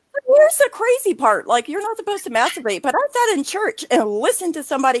okay, so here's the crazy part. Like, you're not supposed to masturbate, but I sat in church and listened to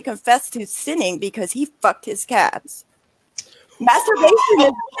somebody confess to sinning because he fucked his calves. Masturbation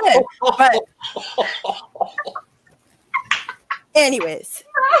is sin, but anyways.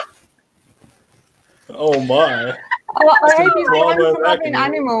 Oh my. I hope he's going from having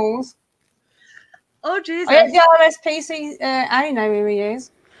animals. Oh Jesus. I hope the RSPC, I know who he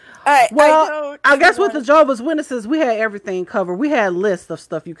is. Well, I guess with the Jehovah's Witnesses, we had everything covered. We had lists of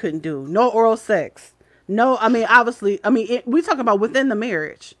stuff you couldn't do. No oral sex. No, I mean, obviously, we talking about within the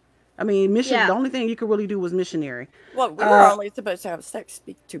marriage. I mean, mission. Yeah. The only thing you could really do was missionary. Well, we were only supposed to have sex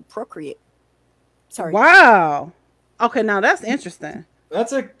to procreate. Sorry. Wow. Okay, now that's interesting.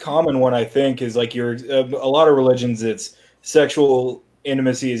 That's a common one, I think, is like a lot of religions, it's sexual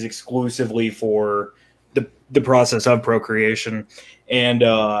intimacy is exclusively for the process of procreation. And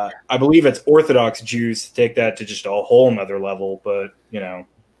I believe it's Orthodox Jews take that to just a whole nother level, but, you know.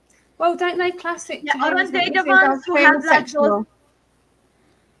 Well, don't they class it? Yeah, aren't they the ones who have like those...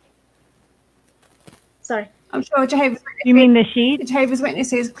 Sorry. I'm sure Jehovah's Witnesses. You mean the sheet? Jehovah's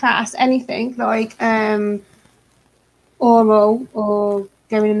Witnesses class anything like oral or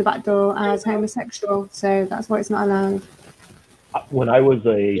going in the back door as homosexual, so that's why it's not allowed. When I was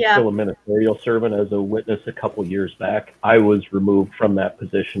still a ministerial servant as a witness a couple years back, I was removed from that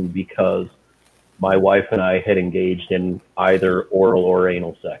position because my wife and I had engaged in either oral or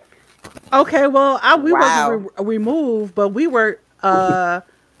anal sex. Okay, well, we wasn't removed, but we were. My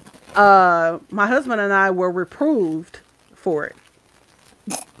husband and I were reproved for it.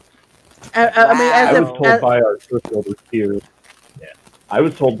 I was told by our circuit overseer. Yeah, I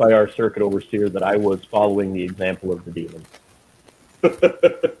was told by our circuit overseer that I was following the example of the demons.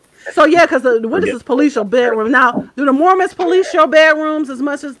 So yeah, because the witnesses police your bedroom. Now, do the Mormons police your bedrooms as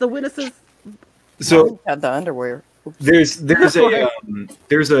much as the witnesses? So had the underwear. There's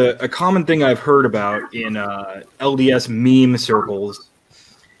a common thing I've heard about in LDS meme circles,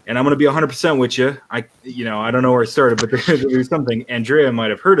 and I'm going to be 100% with you. I don't know where it started, but there's something Andrea might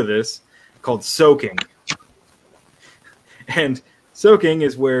have heard of this called soaking. And soaking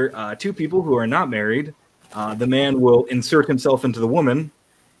is where two people who are not married, the man will insert himself into the woman,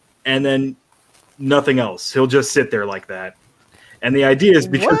 and then nothing else. He'll just sit there like that. And the idea is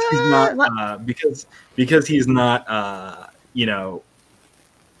because he's not because he's not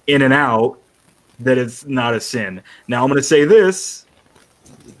in and out, that it's not a sin. Now I'm going to say this: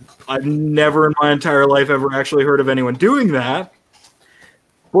 I've never in my entire life ever actually heard of anyone doing that,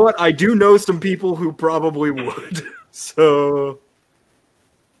 but I do know some people who probably would. So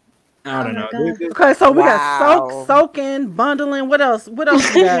I don't know. Okay, so we got soaking, bundling. What else? What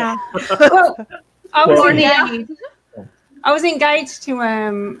else we got? Well, I was engaged to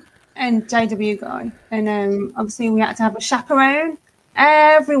an JW guy, and obviously we had to have a chaperone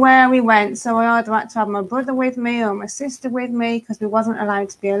everywhere we went. So I either had to have my brother with me or my sister with me because we wasn't allowed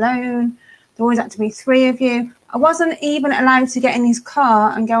to be alone. There always had to be 3 of you. I wasn't even allowed to get in his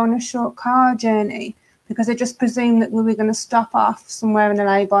car and go on a short car journey because they just presumed that we were going to stop off somewhere in the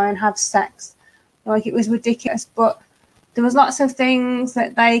lay-by and have sex. Like, it was ridiculous, but there was lots of things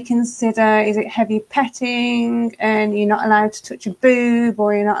that they consider. Is it heavy petting? And you're not allowed to touch a boob,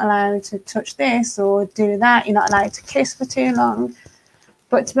 or you're not allowed to touch this or do that. You're not allowed to kiss for too long.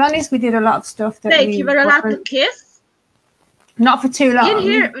 But to be honest, we did a lot of stuff that you were allowed to kiss? Not for too long. In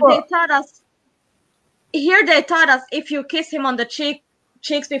here, they taught us. Here they taught us if you kiss him on the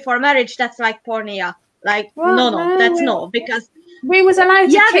cheeks before marriage, that's like pornea. Like, no, that's no, because we was allowed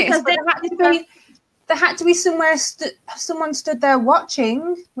to kiss, because but there had to be somewhere someone stood there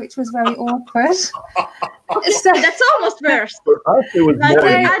watching, which was very awkward. So that's almost worse. For us, it was more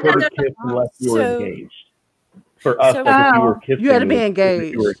than kiss unless you were engaged. For us, if you were kissing, you had to be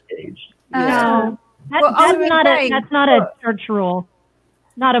engaged. You were engaged. No, that's not a church rule,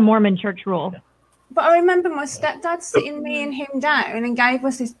 not a Mormon church rule. But I remember my stepdad sitting me and him down and gave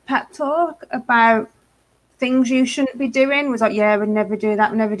us this pep talk about things you shouldn't be doing. Was like, yeah, we'd never do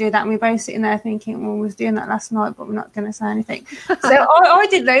that, And we were both sitting there thinking, well, we was doing that last night, but we're not going to say anything. So I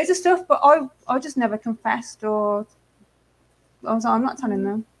did loads of stuff, but I just never confessed, or I was like, I'm not telling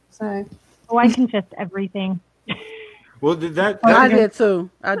them. So I confessed everything. Well, I did too.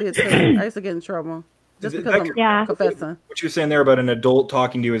 I used to get in trouble just because I'm confessing. What you're saying there about an adult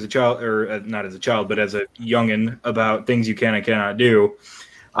talking to you as a child, or not as a child, but as a youngin' about things you can and cannot do.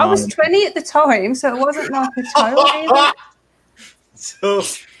 I was 20 at the time, so it wasn't like a child either. So,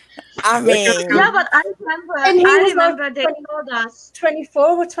 I mean, yeah, but I remember they told us 24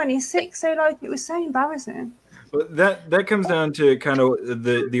 or 26, so like it was so embarrassing. But that comes down to kind of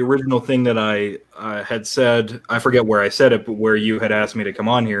the original thing that I had said. I forget where I said it, but where you had asked me to come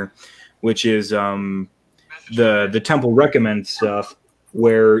on here, which is the temple recommend stuff,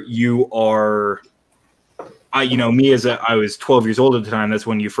 where you are. I was 12 years old at the time. That's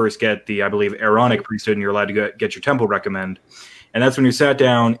when you first get the, I believe, Aaronic priesthood, and you're allowed to get your temple recommend. And that's when you sat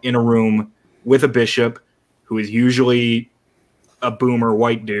down in a room with a bishop, who is usually a boomer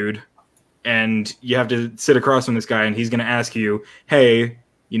white dude, and you have to sit across from this guy, and he's going to ask you, hey,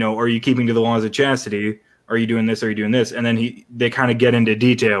 are you keeping to the laws of chastity? Are you doing this? Are you doing this? And then they kind of get into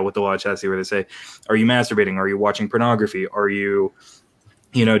detail with the law of chastity, where they say, are you masturbating? Are you watching pornography? Are you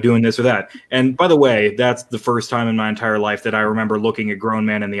doing this or that? And by the way, that's the first time in my entire life that I remember looking a grown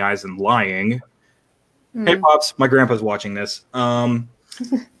man in the eyes and lying. Hey, Pops, my grandpa's watching this. Let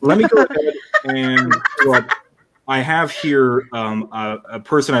me go ahead and what I have here. A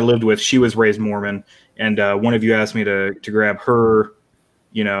person I lived with, she was raised Mormon, and one of you asked me to grab her,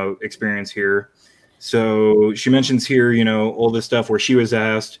 experience here. So she mentions here, all this stuff where she was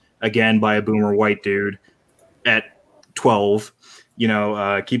asked again by a boomer white dude at 12,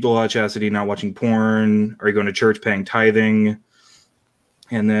 keep the law of chastity, not watching porn, are you going to church, paying tithing?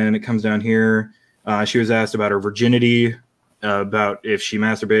 And then it comes down here. She was asked about her virginity, about if she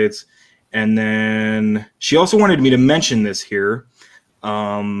masturbates. And then she also wanted me to mention this here.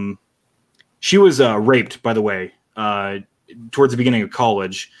 She was raped, by the way, towards the beginning of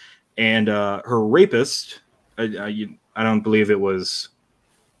college. And her rapist, I don't believe it was,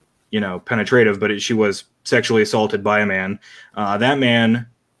 penetrative, but she was sexually assaulted by a man. That man,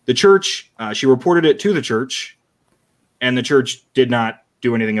 the church, she reported it to the church, and the church did not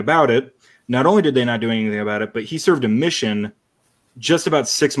do anything about it. Not only did they not do anything about it, but he served a mission just about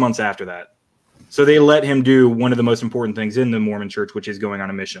 6 months after that. So they let him do one of the most important things in the Mormon church, which is going on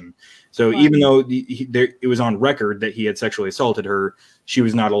a mission. So even though it was on record that he had sexually assaulted her, she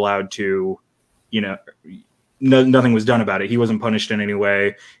was not allowed to, nothing was done about it. He wasn't punished in any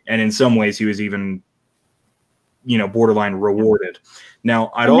way. And in some ways he was even, borderline rewarded.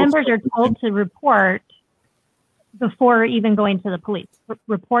 Now, members are told to report before even going to the police.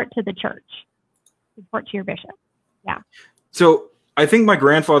 Report to the church. Report to your bishop. Yeah. So I think my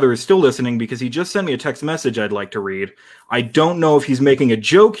grandfather is still listening because he just sent me a text message I'd like to read. I don't know if he's making a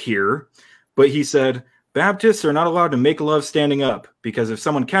joke here, but he said, Baptists are not allowed to make love standing up because if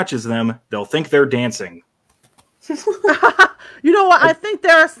someone catches them, they'll think they're dancing. You know what? I think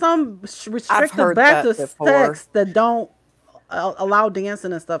there are some restrictive Baptist texts that don't allow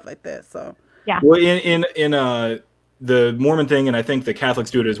dancing and stuff like that. So yeah. Well, in the Mormon thing, and I think the Catholics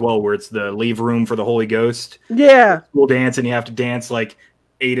do it as well, where it's the leave room for the Holy Ghost. Yeah. We'll dance, and you have to dance like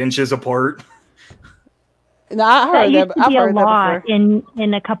 8 inches apart. No, I heard that. I've heard that before.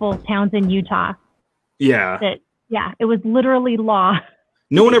 In a couple of towns in Utah. Yeah. It was literally law.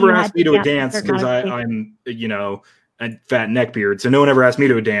 No one ever asked me to a dance because I'm, a fat neckbeard, so no one ever asked me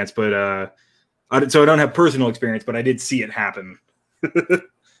to a dance. But so I don't have personal experience, but I did see it happen.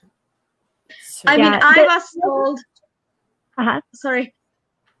 I was told. Sorry,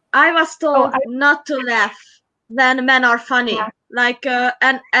 I was told not to laugh when men are funny. Yeah.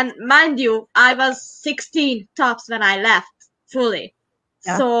 And mind you, I was 16 tops when I left fully.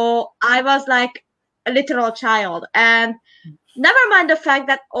 Yeah. So I was like a literal child. And never mind the fact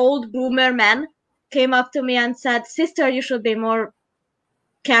that old boomer men came up to me and said, "Sister, you should be more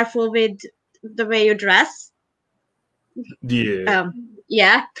careful with the way you dress." Yeah.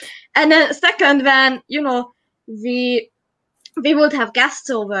 Yeah. And then second, when, we would have guests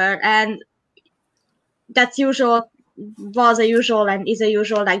over, and that's was a usual and is a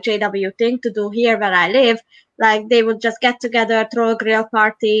usual like JW thing to do here where I live. Like they would just get together, throw a grill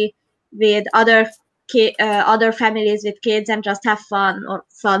party with other families with kids and just have fun.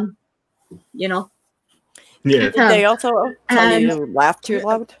 Yeah. Did they also tell you to laugh too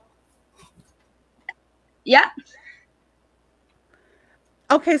loud? Yeah.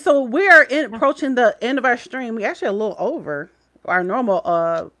 Okay, so we are approaching the end of our stream. We actually a little over our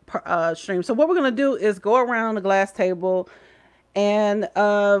normal stream. So what we're gonna do is go around the glass table, and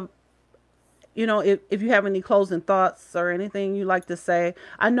if you have any closing thoughts or anything you like to say.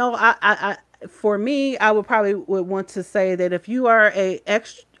 I know I for me, I would want to say that if you are a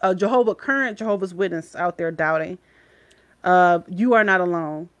current Jehovah's Witness out there doubting, you are not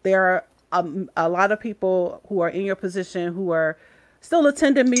alone. There are a lot of people who are in your position who are still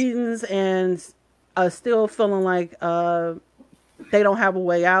attending meetings and still feeling like they don't have a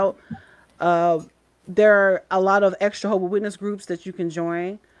way out. There are a lot of ex-Jehovah's Witness groups that you can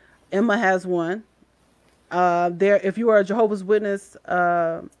join. Emma has one. If you are a Jehovah's Witness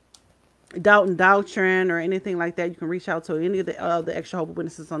doubting doctrine or anything like that, you can reach out to any of the ex-Jehovah's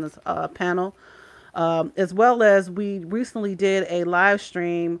Witnesses on this panel. As well as we recently did a live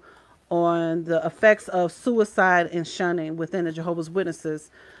stream on the effects of suicide and shunning within the Jehovah's Witnesses.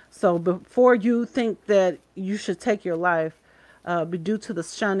 So before you think that you should take your life, due to the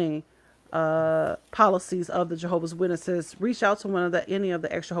shunning policies of the Jehovah's Witnesses, reach out to any of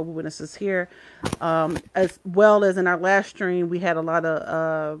the ex-Jehovah's Witnesses here. As well as in our last stream, we had a lot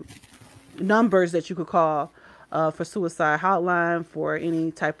of numbers that you could call for suicide hotline, for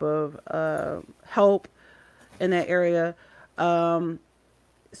any type of help in that area.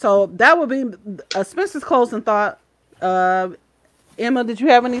 So that would be Spencer's closing thought. Emma, did you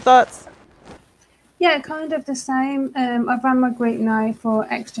have any thoughts? Yeah, kind of the same. I've run my group now for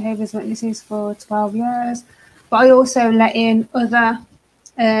ex-Jehovah's Witnesses for 12 years, but I also let in other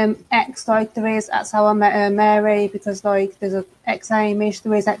ex, like there is, that's how I met Mary, because like there's a ex-Amish,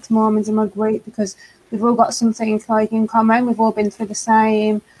 there is ex-Mormons in my group, because we've all got something like in common, we've all been through the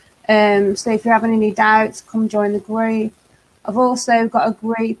same. So if you're having any doubts, come join the group. I've also got a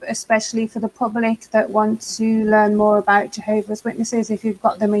group especially for the public that want to learn more about Jehovah's Witnesses. If you've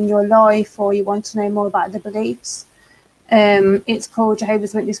got them in your life or you want to know more about the beliefs, it's called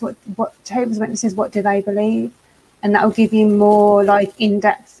Jehovah's Witnesses. Jehovah's Witnesses, what do they believe? And that will give you more like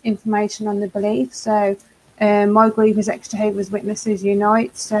in-depth information on the belief. So my group is ex-Jehovah's Witnesses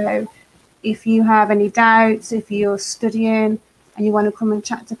Unite. So if you have any doubts, if you're studying and you want to come and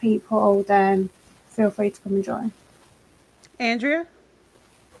chat to people, then feel free to come and join. Andrea?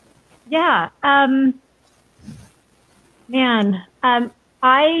 Yeah. I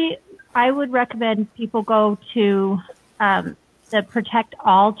would recommend people go to the Protect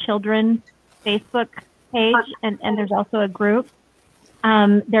All Children Facebook page, and there's also a group.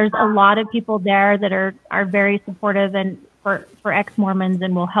 There's a lot of people there that are very supportive and for ex-Mormons,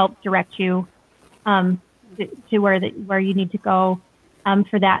 and will help direct you to where you need to go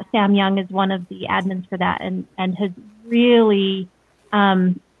for that. Sam Young is one of the admins for that, and has really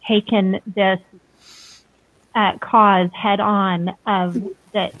taken this cause head on, of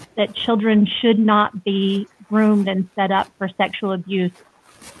that children should not be groomed and set up for sexual abuse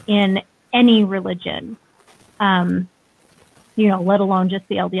in any religion, let alone just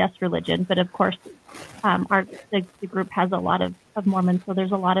the LDS religion. But of course, the group has a lot of Mormons, so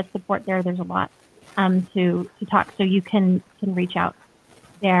there's a lot of support there. There's a lot to talk, so you can reach out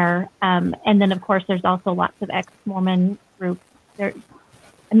there. And then of course, there's also lots of ex-Mormon groups. There's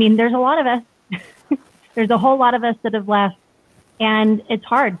a lot of us. There's a whole lot of us that have left, and it's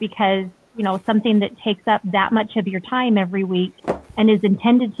hard because something that takes up that much of your time every week and is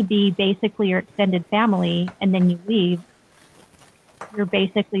intended to be basically your extended family, and then you leave, you're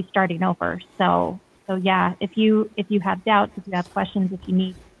basically starting over. So yeah, if you have doubts, if you have questions, if you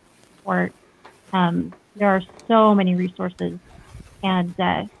need support, there are so many resources, and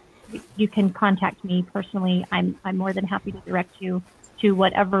you can contact me personally. I'm more than happy to direct you to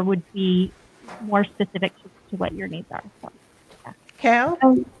whatever would be more specific to what your needs are. So, yeah. Cal?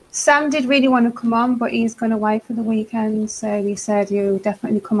 Sam did really want to come on, but he's going away for the weekend, so he said you'll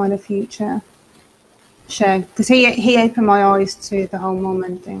definitely come on a future show, because he opened my eyes to the whole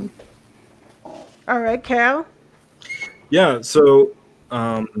Mormon thing. All right, Cal? Yeah, so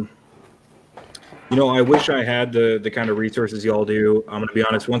I wish I had the kind of resources y'all do. I'm gonna be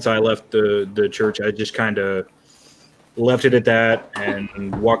honest, once I left the church, I just kind of left it at that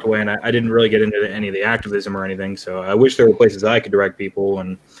and walked away, and I didn't really get into any of the activism or anything. So I wish there were places I could direct people,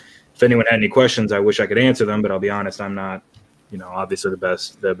 and if anyone had any questions, I wish I could answer them, but I'll be honest, I'm not, obviously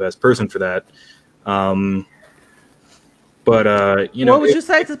the best person for that. What would you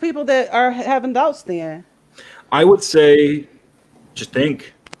say to people that are having doubts then? I would say just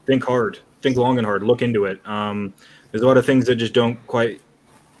think hard, think long and hard, look into it. There's a lot of things that just don't quite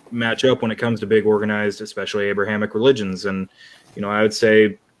match up when it comes to big organized, especially Abrahamic religions. And, I would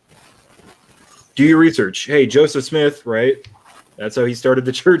say, do your research. Hey, Joseph Smith, right? That's how he started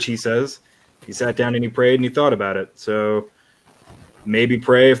the church, he says. He sat down and he prayed and he thought about it. So maybe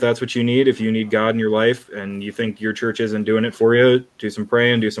pray if that's what you need. If you need God in your life and you think your church isn't doing it for you, do some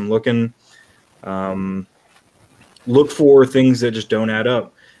praying, do some looking. Look for things that just don't add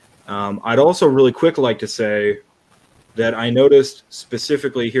up. I'd also really quick like to say that I noticed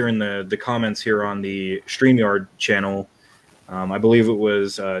specifically here in the comments here on the StreamYard channel, I believe it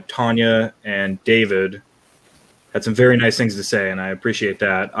was Tanya and David had some very nice things to say, and I appreciate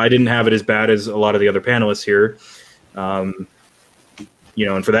that. I didn't have it as bad as a lot of the other panelists here, and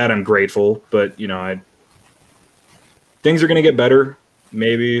for that I'm grateful. But things are going to get better,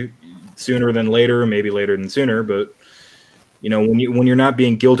 maybe sooner than later, maybe later than sooner. But when you're not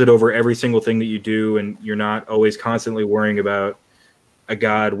being guilted over every single thing that you do, and you're not always constantly worrying about a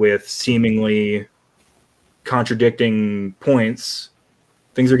God with seemingly contradicting points,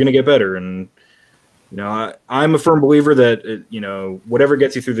 things are going to get better. And I'm a firm believer that whatever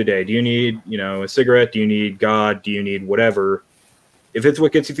gets you through the day. Do you need a cigarette? Do you need God? Do you need whatever? If it's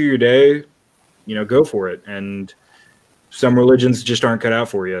what gets you through your day, go for it. And some religions just aren't cut out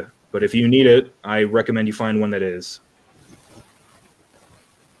for you. But if you need it, I recommend you find one that is.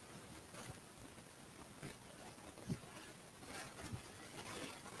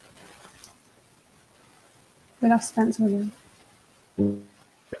 We lost Spencer again.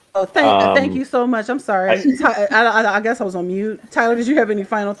 Oh, thank you so much. I'm sorry. I guess I was on mute. Tyler, did you have any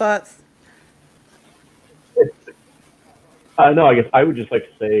final thoughts? No, I guess I would just like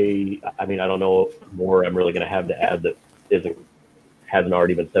to say, I mean, I don't know more I'm really going to have to add that hasn't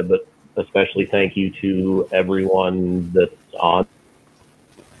already been said, but especially thank you to everyone that's on.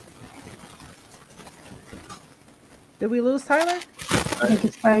 Did we lose Tyler? I think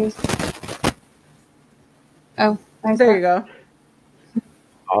it's closed. Oh, there you go.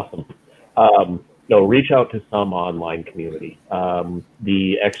 Awesome. No, reach out to some online community.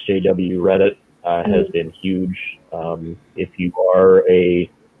 The ExJW Reddit has been huge. If you are a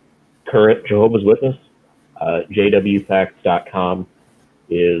current Jehovah's Witness, jwfacts.com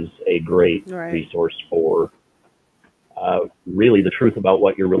is a great resource for really the truth about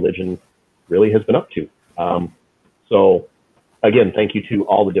what your religion really has been up to. So, again, thank you to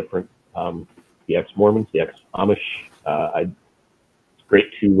all the different, the ex-Mormons, the ex-Amish. It's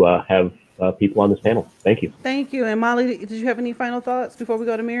great to have people on this panel. Thank you. Thank you. And Molly, did you have any final thoughts before we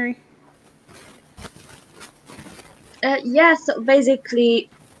go to Mary? Yes, so basically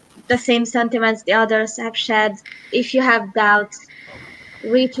the same sentiments the others have shared. If you have doubts,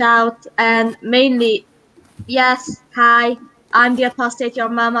 reach out, and mainly, yes, hi, I'm the apostate your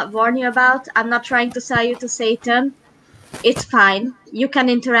mama warned you about. I'm not trying to sell you to Satan. It's fine. You can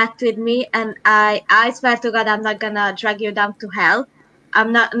interact with me, and I swear to God, I'm not gonna drag you down to hell.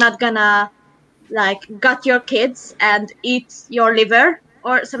 I'm not gonna like gut your kids and eat your liver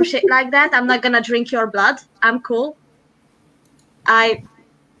or some shit like that. I'm not gonna drink your blood. I'm cool. I'm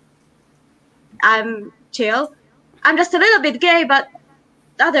chill. I'm just a little bit gay, but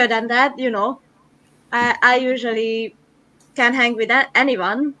other than that, you know, I usually can hang with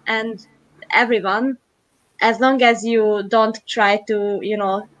anyone and everyone, as long as you don't try to, you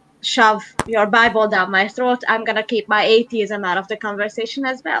know, shove your Bible down my throat. I'm gonna keep my atheism out of the conversation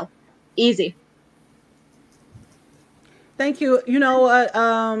as well. Easy. Thank you. You know what,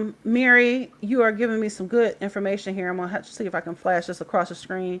 Mary, you are giving me some good information here. I'm going to have to see if I can flash this across the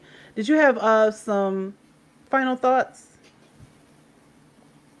screen. Did you have some final thoughts?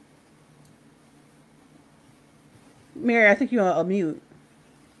 Mary, I think you're on mute.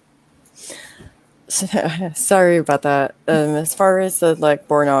 Sorry about that. As far as the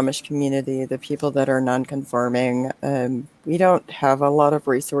born Amish community, the people that are non-conforming, we don't have a lot of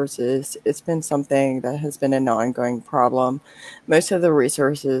resources. It's been something that has been an ongoing problem. Most of the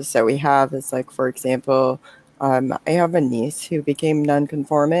resources that we have is for example, I have a niece who became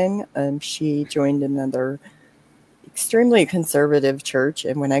non-conforming. She joined another extremely conservative church,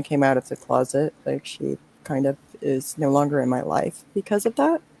 and when I came out of the closet, she kind of is no longer in my life because of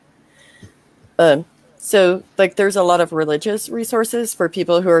that. So there's a lot of religious resources for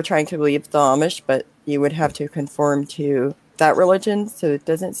people who are trying to leave the Amish, but you would have to conform to that religion. So it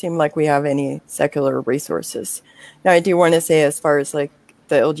doesn't seem like we have any secular resources. Now, I do want to say, as far as the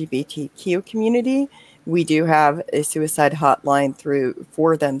LGBTQ community, we do have a suicide hotline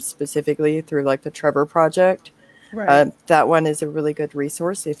for them specifically through the Trevor Project. Right. That one is a really good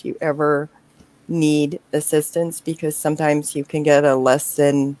resource if you ever need assistance, because sometimes you can get a less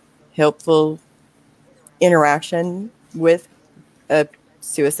than helpful interaction with a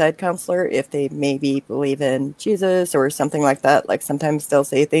suicide counselor if they maybe believe in Jesus or something like that. Sometimes they'll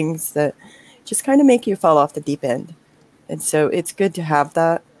say things that just kind of make you fall off the deep end. And so it's good to have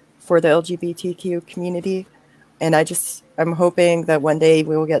that for the LGBTQ community. And I'm hoping that one day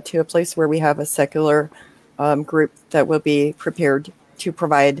we will get to a place where we have a secular group that will be prepared to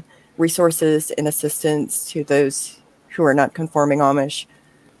provide resources and assistance to those who are not conforming Amish.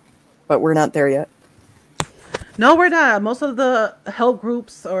 But we're not there yet. No, we're not. Most of the help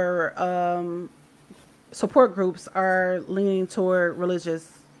groups or support groups are leaning toward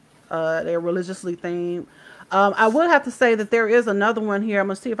religious. They're religiously themed. I would have to say that there is another one here. I'm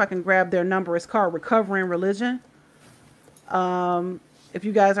going to see if I can grab their number. It's called Recovering Religion. If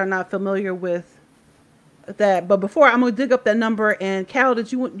you guys are not familiar with that. But before, I'm going to dig up that number. And Cal,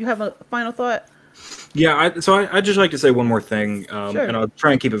 did you have a final thought? Yeah, I'd just like to say one more thing. Sure. And I'll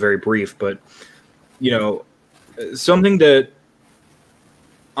try and keep it very brief. But, something that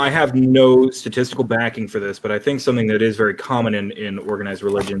I have no statistical backing for this, but I think something that is very common in organized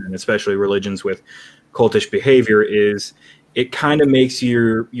religion, and especially religions with cultish behavior, is it kind of makes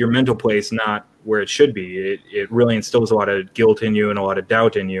your mental place not where it should be. It really instills a lot of guilt in you and a lot of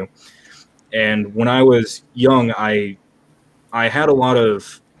doubt in you. And when I was young, I had a lot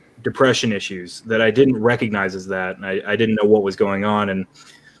of depression issues that I didn't recognize as that, and I didn't know what was going on. And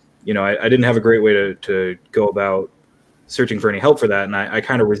I didn't have a great way to go about searching for any help for that. And I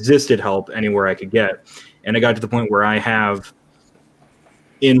kind of resisted help anywhere I could get. And it got to the point where I have,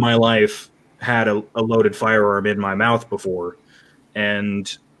 in my life, had a loaded firearm in my mouth before.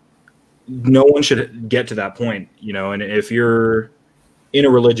 And, no one should get to that point, you know. And if you're in a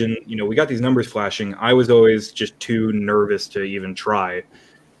religion, you know, we got these numbers flashing. I was always just too nervous to even try.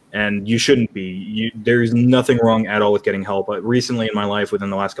 And you shouldn't be. There's nothing wrong at all with getting help. But recently in my life, within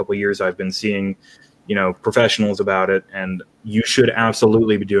the last couple of years, I've been seeing, you know, professionals about it, and you should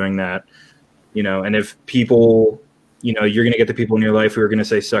absolutely be doing that. You know, and if people, you know, you're going to get the people in your life who are going to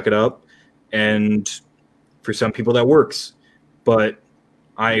say, suck it up. And for some people that works, but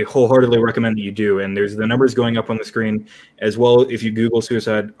I wholeheartedly recommend that you do. And there's the numbers going up on the screen as well. If you Google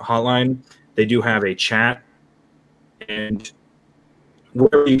suicide hotline, they do have a chat, and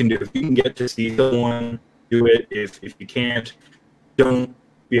whatever you can do, if you can get to see someone, do it. If you can't, don't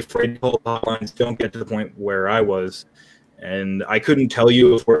be afraid to call hotlines. Don't get to the point where I was. And I couldn't tell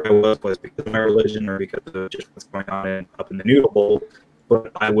you if where I was because of my religion or because of just what's going on up in the noodle bowl.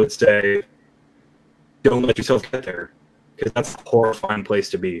 But I would say, don't let yourself get there, because that's a horrifying place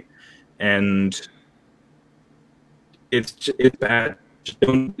to be. And it's bad. Just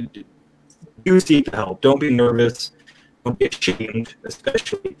do seek help. Don't be nervous. Don't be ashamed,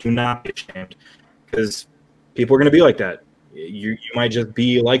 especially. Do not be ashamed, because people are going to be like that. You might just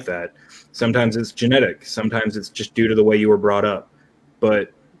be like that. Sometimes it's genetic. Sometimes it's just due to the way you were brought up.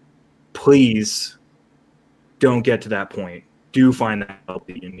 But please don't get to that point. Do find the help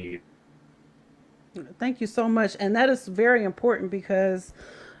that you need. Thank you so much. And that is very important because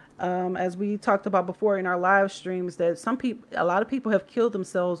as we talked about before in our live streams, that a lot of people have killed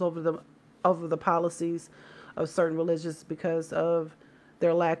themselves over the policies of certain religions because of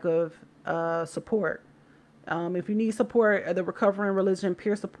their lack of support. If you need support, the Recovering Religion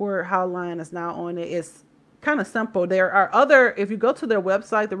Peer Support Hotline is now on it. It's kind of simple. There are if you go to their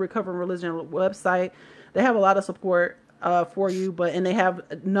website, the Recovering Religion website, they have a lot of support for you, and they have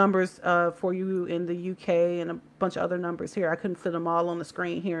numbers for you in the UK and a bunch of other numbers here. I couldn't fit them all on the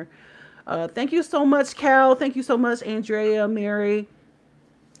screen here. Thank you so much, Cal. Thank you so much, Andrea, Mary,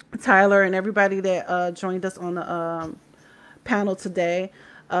 Tyler, and everybody that joined us on the panel today.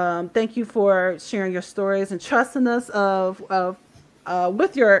 Thank you for sharing your stories and trusting us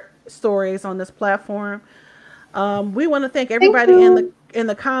with your stories on this platform. We want to thank everybody in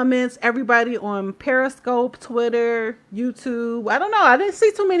the comments, everybody on Periscope, Twitter, YouTube. I don't know. I didn't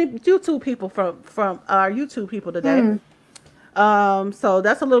see too many YouTube people from our YouTube people today. So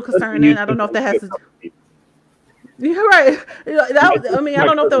that's a little concerning. I don't know if that has to. You're right. I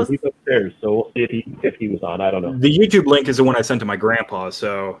don't know if that was. He's upstairs, so we'll see if he was on. I don't know. The YouTube link is the one I sent to my grandpa,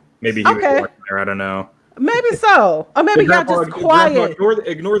 so maybe he was there. I don't know. Maybe so, or maybe y'all just quiet. Grandpa,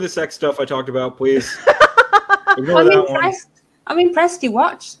 ignore the sex stuff I talked about, please. Ignore that one. I'm impressed you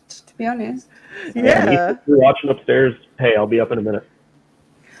watched, to be honest. Yeah. If you're watching upstairs, hey, I'll be up in a minute.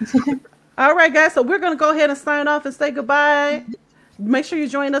 All right, guys. So we're going to go ahead and sign off and say goodbye. Make sure you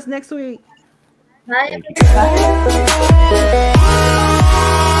join us next week. Bye.